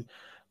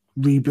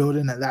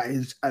 rebuilding, that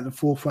is at the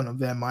forefront of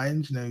their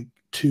minds,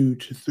 2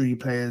 to 3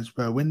 players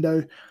per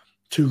window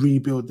to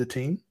rebuild the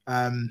team.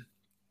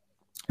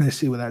 Let's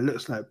see what that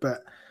looks like.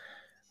 But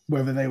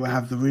whether they will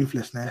have the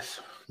ruthlessness,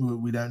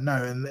 we don't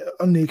know. And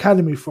on the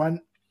academy front,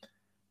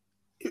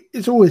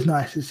 it's always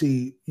nice to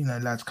see,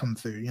 lads come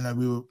through.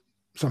 We were,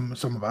 some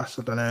of us,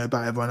 I don't know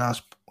about everyone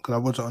else because I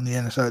wasn't on the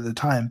NSO at the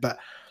time, but,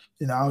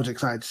 I was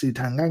excited to see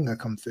Tanganga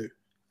come through.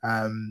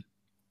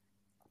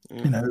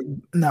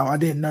 No, I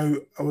didn't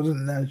know, I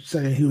wasn't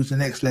saying he was the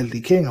next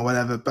Ledley King or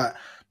whatever, but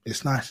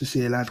it's nice to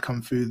see a lad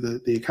come through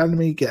the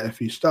academy, get a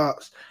few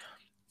starts,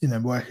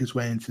 work his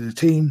way into the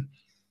team.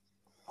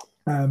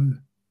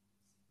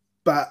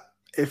 But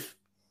if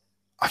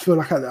I feel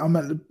like I'm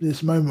at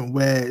this moment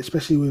where,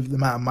 especially with the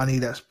amount of money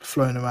that's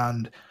flowing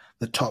around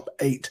the top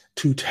 8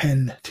 to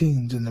 10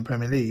 teams in the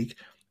Premier League,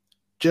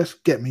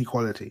 just get me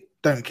quality.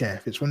 Don't care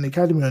if it's from the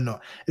academy or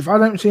not. If I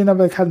don't see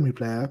another academy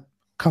player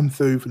come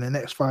through for the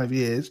next 5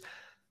 years,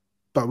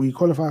 but we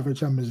qualify for the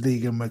Champions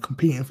League and we're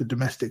competing for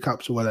domestic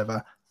cups or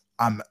whatever,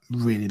 I'm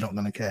really not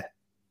going to care.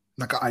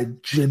 Like, I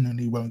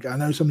genuinely won't care. I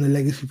know some of the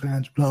legacy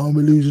fans are like,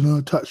 we're losing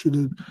our touch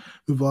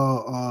with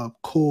our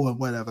core and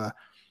whatever.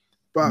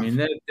 But I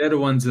mean, they're the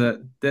ones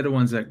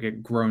that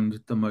get groaned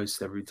the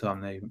most every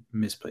time they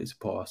misplace a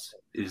pass.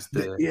 Is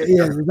the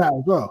that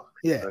as well?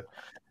 Yeah.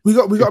 We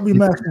got to be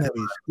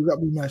mercenaries. We got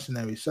to be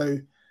mercenaries. So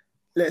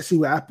let's see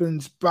what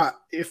happens. But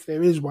if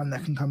there is one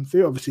that can come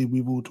through, obviously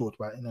we've all talked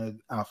about,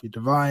 Alfie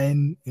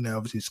Devine.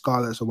 Obviously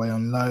Scarlett's away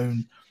on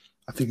loan.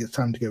 I think it's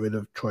time to get rid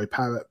of Troy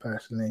Parrott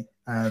personally.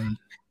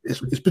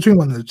 It's between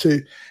one of the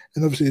two,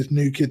 and obviously this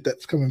new kid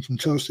that's coming from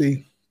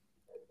Chelsea.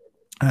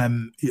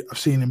 I've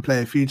seen him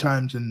play a few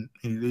times, and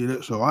he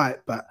looks all right.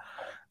 But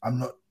I'm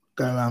not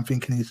going around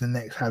thinking he's the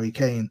next Harry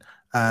Kane.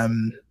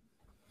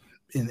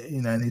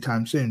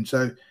 Anytime soon.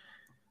 So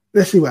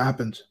let's see what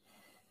happens.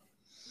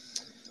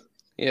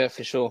 Yeah,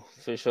 for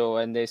sure.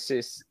 And that's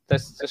just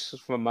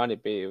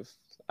reminded me of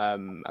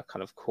a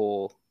kind of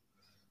core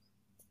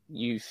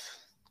youth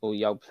or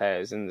young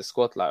players in the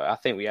squad. Like, I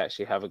think we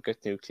actually have a good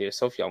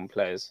nucleus of young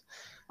players,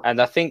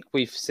 and I think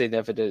we've seen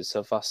evidence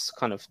of us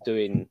kind of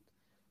doing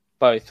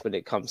both when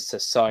it comes to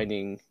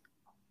signing,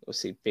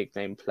 obviously, big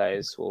name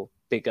players or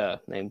bigger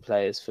name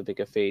players for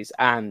bigger fees,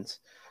 and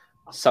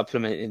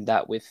supplementing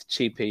that with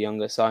cheaper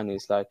younger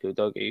signings like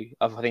Udogie.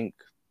 I think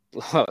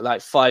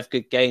like 5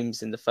 good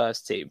games in the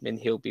first team and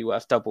he'll be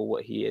worth double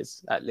what he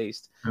is at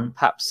least.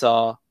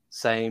 Papsar,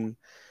 same.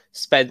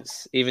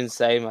 Spence, even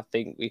same. I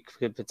think we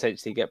could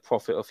potentially get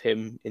profit of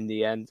him in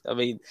the end. I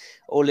mean,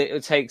 all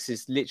it takes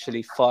is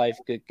literally 5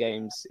 good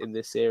games in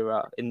this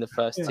era in the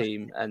first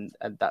team, and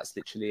that's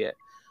literally it.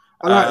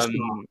 I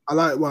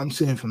like what I'm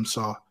seeing from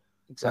Sarr.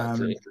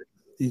 Exactly.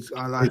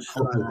 I like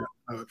that.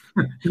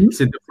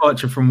 It's a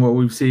departure from what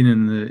we've seen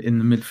in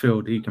the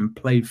midfield. He can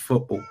play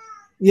football.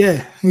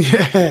 Yeah,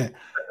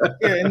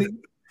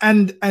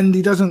 and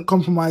he doesn't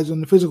compromise on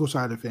the physical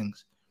side of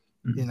things.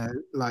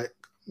 Like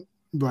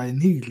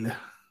Brian Healy,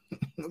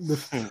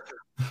 the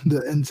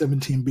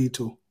N17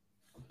 Beetle.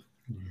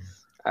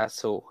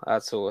 That's all. I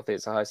think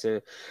it's a high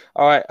ceiling.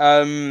 All right.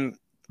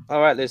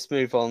 Let's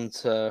move on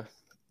to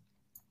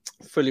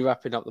fully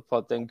wrapping up the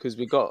pod then, because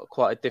we got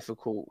quite a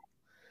difficult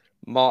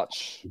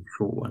March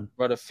run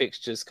of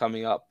fixtures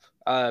coming up.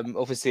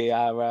 Obviously,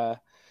 our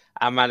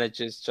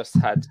manager's just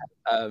had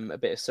a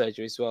bit of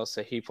surgery as well,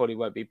 so he probably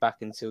won't be back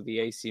until the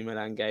AC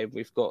Milan game.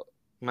 We've got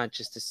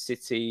Manchester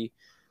City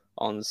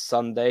on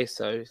Sunday,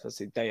 so that's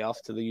the day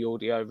after the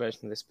audio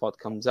version of this pod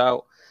comes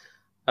out.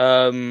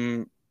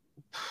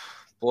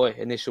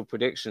 Initial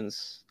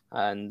predictions,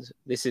 and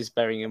this is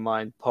bearing in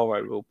mind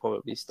Porro will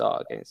probably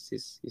start against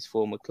his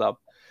former club.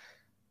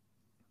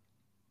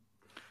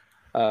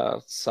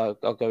 So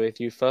I'll go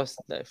with you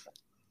first, Dave.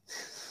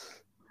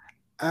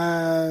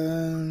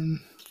 2-2.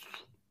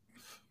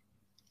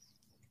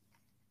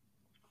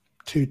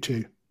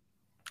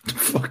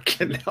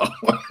 Fucking hell.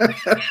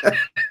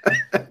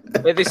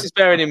 But this is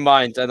bearing in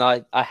mind, and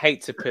I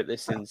hate to put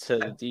this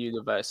into the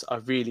universe, I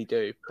really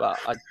do, but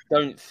I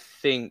don't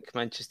think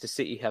Manchester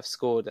City have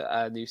scored at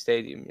our new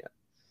stadium yet.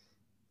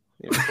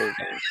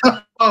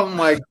 Oh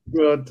my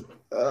god.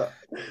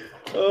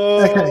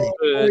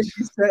 Okay.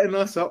 He's setting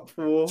us up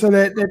for. So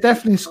they're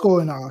definitely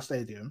scoring at our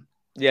stadium.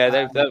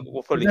 Yeah,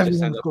 we'll probably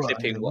just end up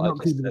clipping what I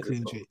just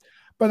said.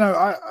 But no,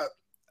 I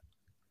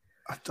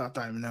don't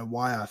even know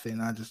why. I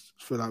think I just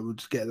feel like we'll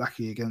just get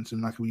lucky against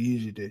them like we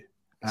usually do.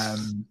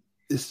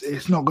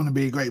 It's not going to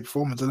be a great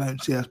performance. I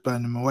don't see us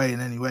burning them away in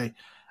any way.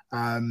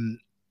 I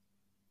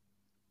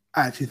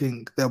actually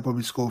think they'll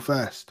probably score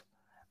first.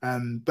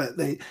 But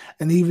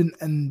even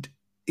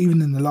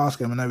in the last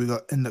game, I know we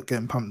ended up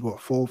getting pumped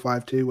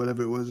 4-5-2,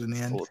 whatever it was in the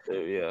end.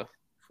 4-2, yeah.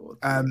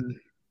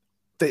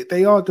 4-2.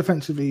 They are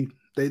defensively.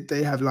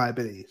 They have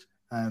liabilities.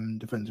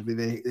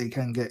 Defensively, they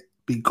can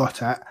be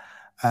got at.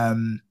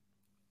 And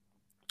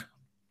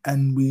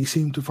we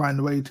seem to find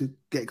a way to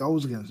get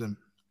goals against them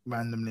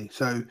randomly.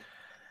 So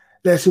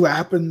let's see what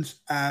happens.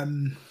 But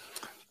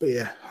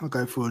yeah, I'll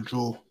go for a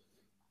draw.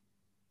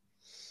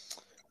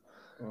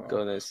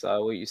 Goodness, what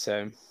are you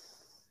saying?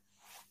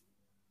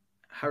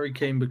 Harry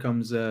Kane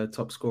becomes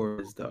top scorer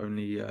is the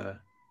only...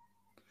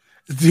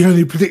 It's the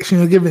only prediction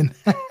you're giving.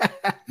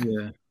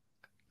 Yeah.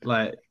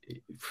 Like,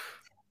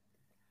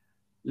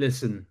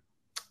 listen,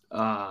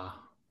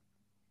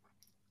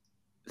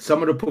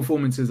 some of the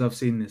performances I've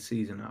seen this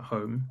season at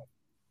home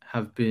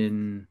have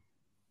been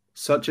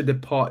such a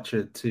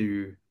departure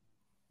to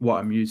what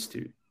I'm used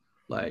to.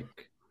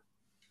 Like,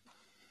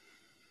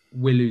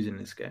 we're losing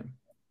this game,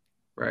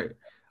 right?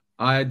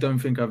 I don't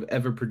think I've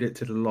ever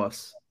predicted a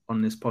loss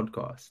on this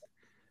podcast,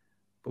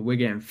 but we're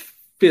getting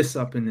fists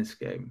up in this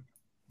game.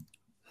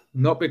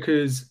 Not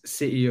because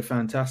City are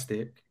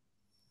fantastic,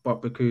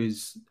 but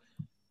because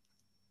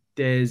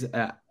there's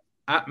an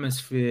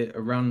atmosphere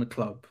around the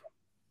club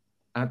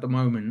at the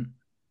moment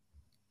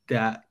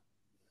that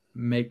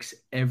makes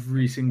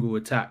every single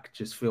attack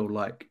just feel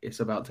like it's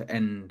about to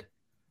end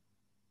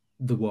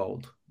the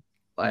world.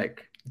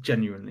 Like,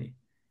 genuinely.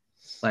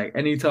 Like,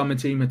 anytime a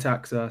team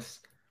attacks us,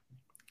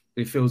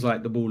 it feels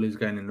like the ball is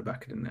going in the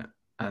back of the net.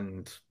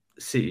 And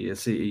City are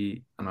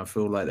City, and I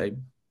feel like they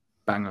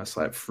bang us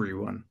like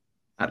 3-1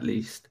 at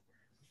least,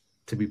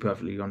 to be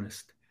perfectly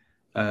honest.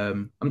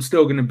 I'm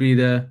still going to be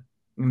there.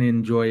 I'm going to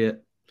enjoy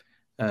it.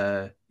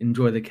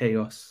 Enjoy the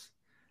chaos.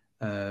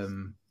 I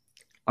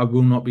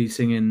will not be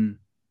singing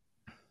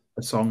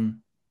a song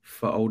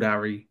for old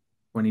Harry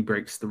when he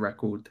breaks the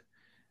record.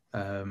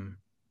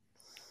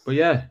 But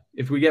yeah,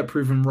 if we get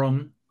proven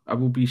wrong, I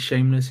will be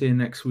shameless here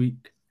next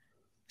week,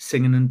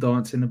 singing and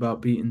dancing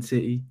about beating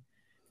City,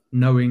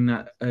 knowing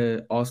that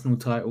Arsenal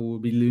title will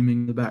be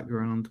looming in the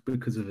background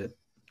because of it.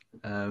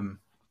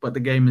 But the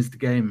game is the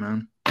game,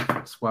 man.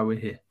 That's why we're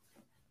here.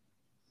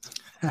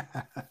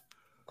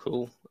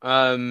 Cool.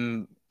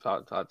 I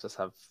just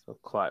have a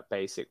quite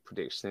basic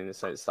prediction in the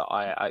sense that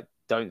I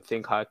don't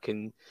think I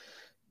can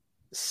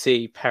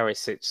see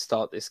Perisic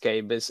start this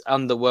game. As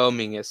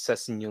underwhelming as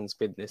Sessegnon's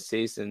been this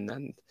season,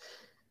 and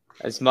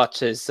as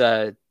much as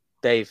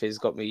Dave has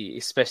got me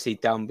especially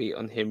downbeat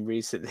on him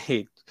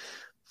recently,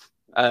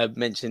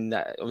 mentioned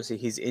that obviously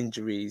his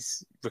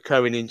injuries,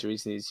 recurring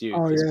injuries in his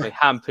youth, has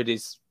hampered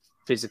his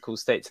physical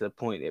state to the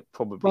point it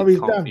probably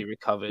can't be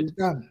recovered.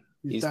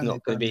 He's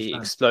not going to be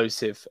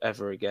explosive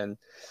ever again.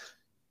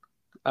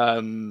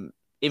 Even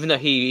though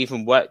he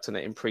even worked on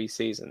it in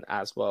pre-season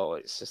as well,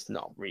 it's just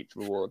not reaped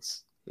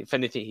rewards. If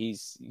anything,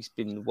 he's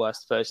been the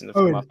worst version of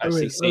him I've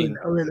actually seen.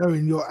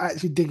 Owen, you're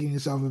actually digging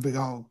yourself a big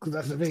hole, because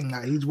that's the thing.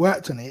 Like, he's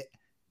worked on it,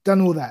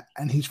 done all that,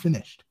 and he's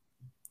finished.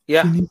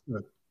 Yeah.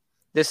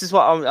 This is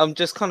what I'm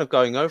just kind of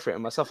going over it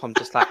myself. I'm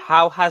just like,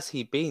 how has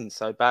he been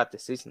so bad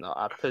this season?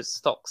 I put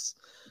stocks,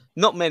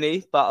 not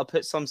many, but I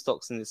put some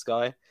stocks in this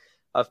guy.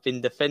 I've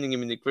been defending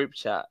him in the group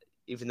chat,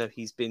 even though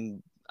he's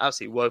been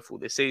absolutely woeful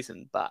this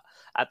season. But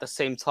at the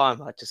same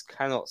time, I just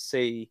cannot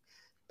see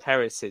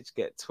Perisic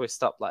get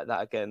twisted up like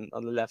that again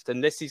on the left,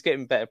 unless he's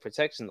getting better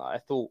protection. Like, I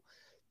thought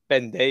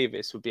Ben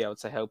Davis would be able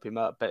to help him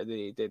out better than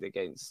he did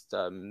against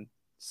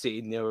City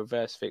in the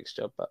reverse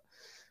fixture. But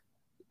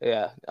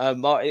yeah,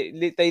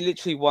 they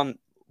literally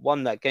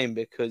won that game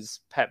because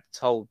Pep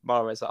told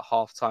Mahrez at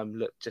halftime,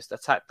 look, just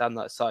attack down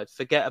that side,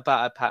 forget about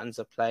our patterns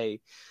of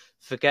play,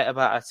 forget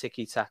about our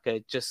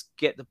tiki-taka, just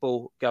get the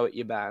ball, go at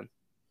your man.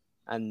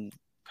 And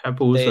Pep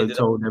also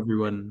told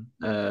everyone,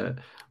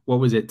 what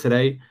was it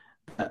today?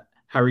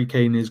 Harry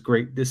Kane is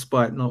great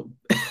despite not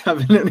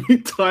having any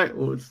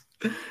titles.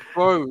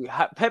 Bro,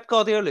 Pep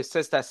Guardiola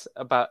says that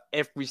about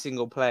every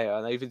single player.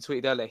 And I even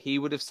tweeted earlier, he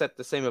would have said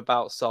the same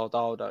about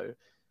Soldado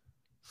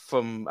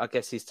from, I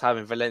guess, his time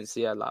in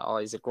Valencia. Like, oh,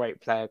 he's a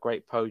great player,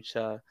 great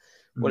poacher,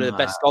 one of the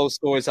best goal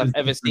scorers I've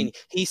ever seen.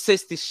 He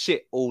says this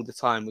shit all the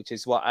time, which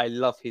is why I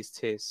love his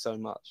tears so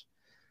much.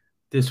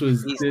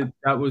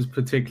 That was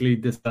particularly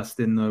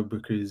disgusting, though,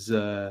 because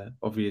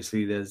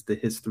obviously there's the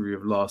history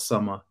of last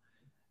summer.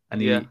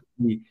 And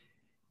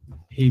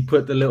he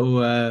put the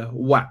little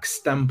wax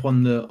stamp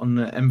on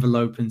the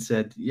envelope and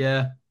said,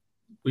 "Yeah,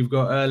 we've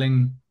got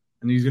Erling,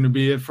 and he's going to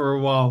be here for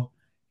a while.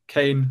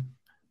 Kane,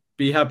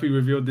 be happy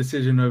with your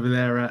decision over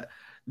there at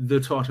the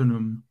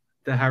Tottenham,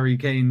 the Harry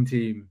Kane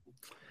team,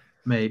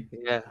 mate.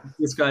 Yeah,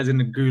 this guy's in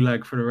the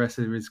gulag for the rest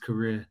of his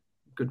career.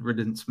 Good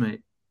riddance,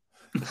 mate."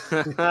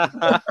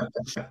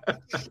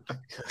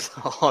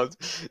 God,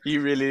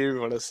 you really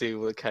want to see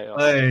all the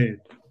chaos. Hey.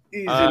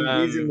 He's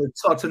in the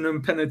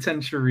Tottenham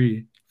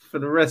penitentiary for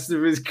the rest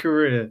of his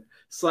career.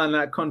 Sign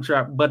that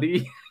contract,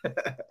 buddy.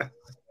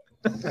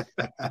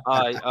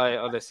 I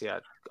honestly, I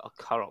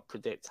cannot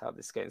predict how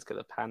this game's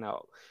going to pan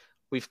out.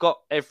 We've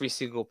got every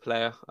single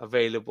player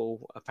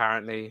available,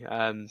 apparently.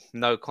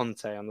 No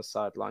Conte on the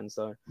sidelines,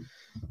 though.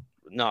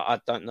 No,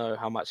 I don't know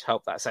how much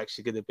help that's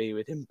actually going to be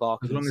with him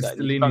barking. As long as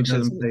Stellini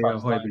doesn't play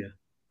Højbjerg.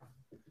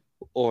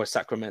 Or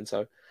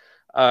Sacramento.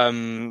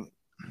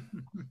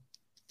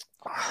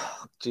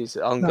 Jesus,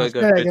 I'm going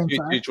to go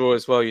 2-2 draw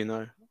as well, you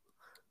know.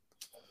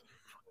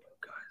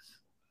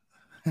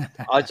 Guys.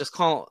 I just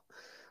can't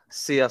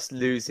see us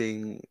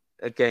losing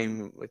a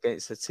game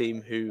against a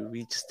team who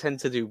we just tend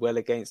to do well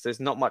against. There's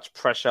not much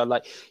pressure,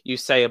 like you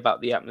say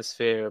about the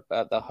atmosphere,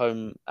 about the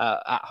home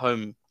at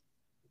home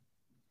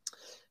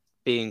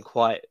being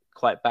quite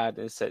bad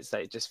in the sense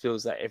that it just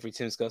feels like every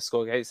team's going to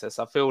score against us.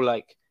 I feel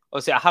like,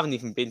 obviously, I haven't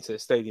even been to the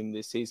stadium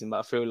this season, but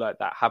I feel like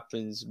that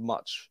happens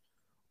much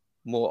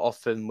more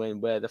often when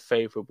we're the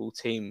favourable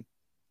team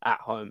at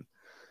home.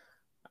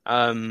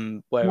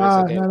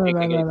 Whereas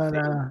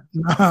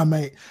no,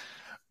 mate,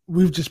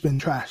 we've just been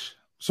trash.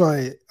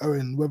 Sorry,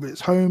 Owen, whether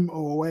it's home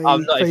or away.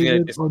 I'm not even going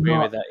to disagree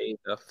with that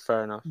either.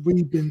 Fair enough.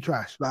 We've been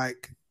trash.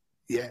 Like,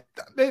 yeah,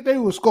 they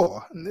will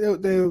score.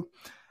 They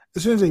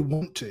as soon as they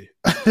want to,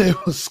 they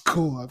will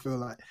score. I feel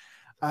like.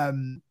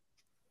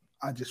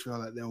 I just feel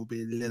like there will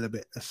be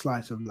a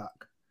slice of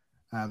luck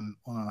on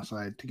our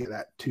side to get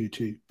that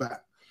 2-2.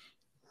 But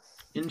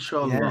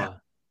inshallah, yeah.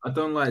 I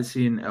don't like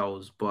seeing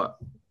L's, but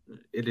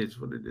it is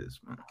what it is,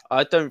 man.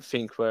 I don't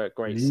think we're a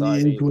great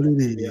side. It is what it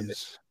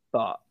is.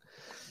 But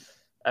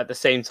at the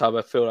same time,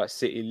 I feel like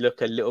City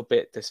look a little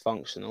bit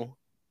dysfunctional.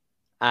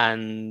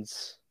 And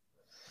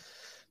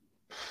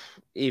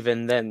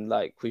even then,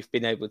 like, we've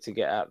been able to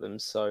get at them.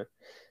 So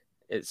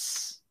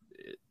it's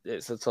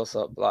a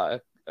toss-up.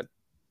 Like,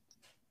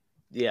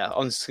 yeah,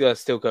 I'm just going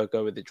to still go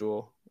with the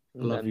draw.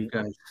 I love you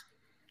guys.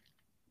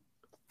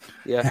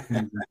 Yeah.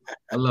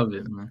 I love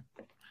it, man.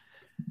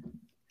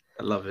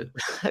 I love it.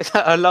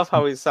 I love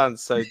how he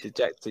sounds so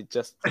dejected,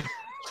 just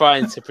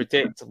trying to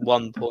predict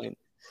 1 point.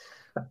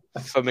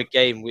 from a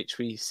game which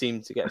we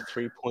seem to get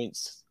 3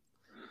 points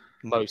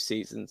most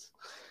seasons.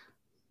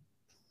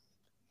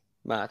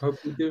 Mad.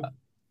 Hope we do.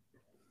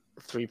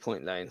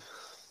 3-point lane.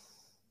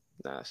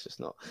 No, it's just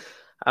not.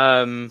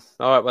 All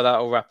right, well,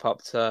 that'll wrap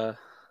up to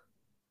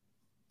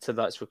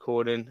tonight's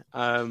recording.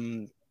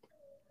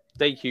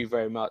 Thank you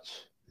very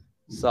much,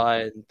 Si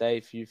and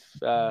Dave. You've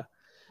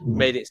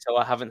made it so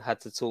I haven't had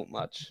to talk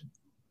much,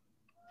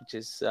 which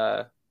is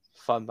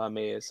fun by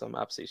me, as I'm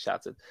absolutely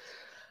shattered.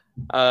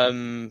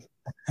 I'll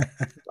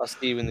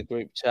see you in the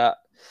group chat.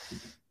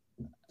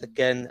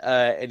 Again,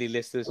 any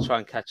listeners, try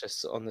and catch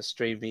us on the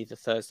stream either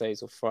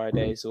Thursdays or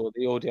Fridays, or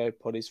the audio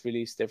pod is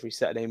released every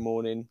Saturday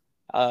morning.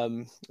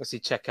 Obviously,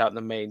 check out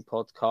the main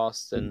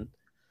podcast and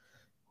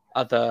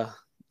other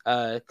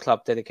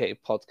club-dedicated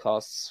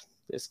podcasts.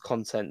 There's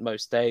content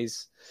most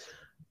days.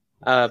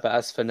 But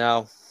as for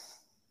now,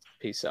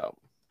 peace out.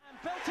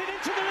 Belted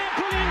into the net,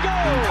 brilliant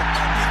goal!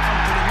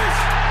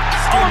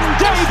 On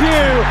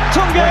debut,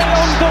 Tunge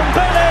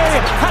Ndombele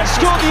has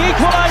scored the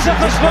equaliser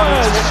for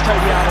Spurs. Let's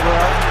take the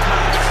out.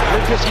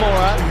 Lucas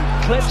Moura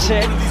clips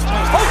it.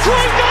 Oh,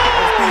 great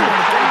goal!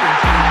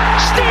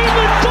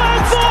 Stephen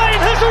Bergwijn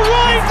has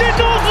arrived in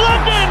North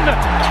London!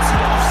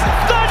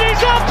 That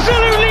is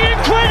absolutely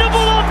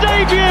incredible on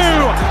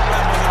debut!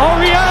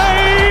 Oh,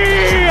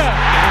 yay!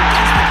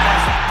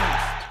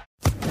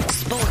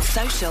 Sports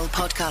Social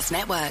Podcast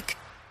Network.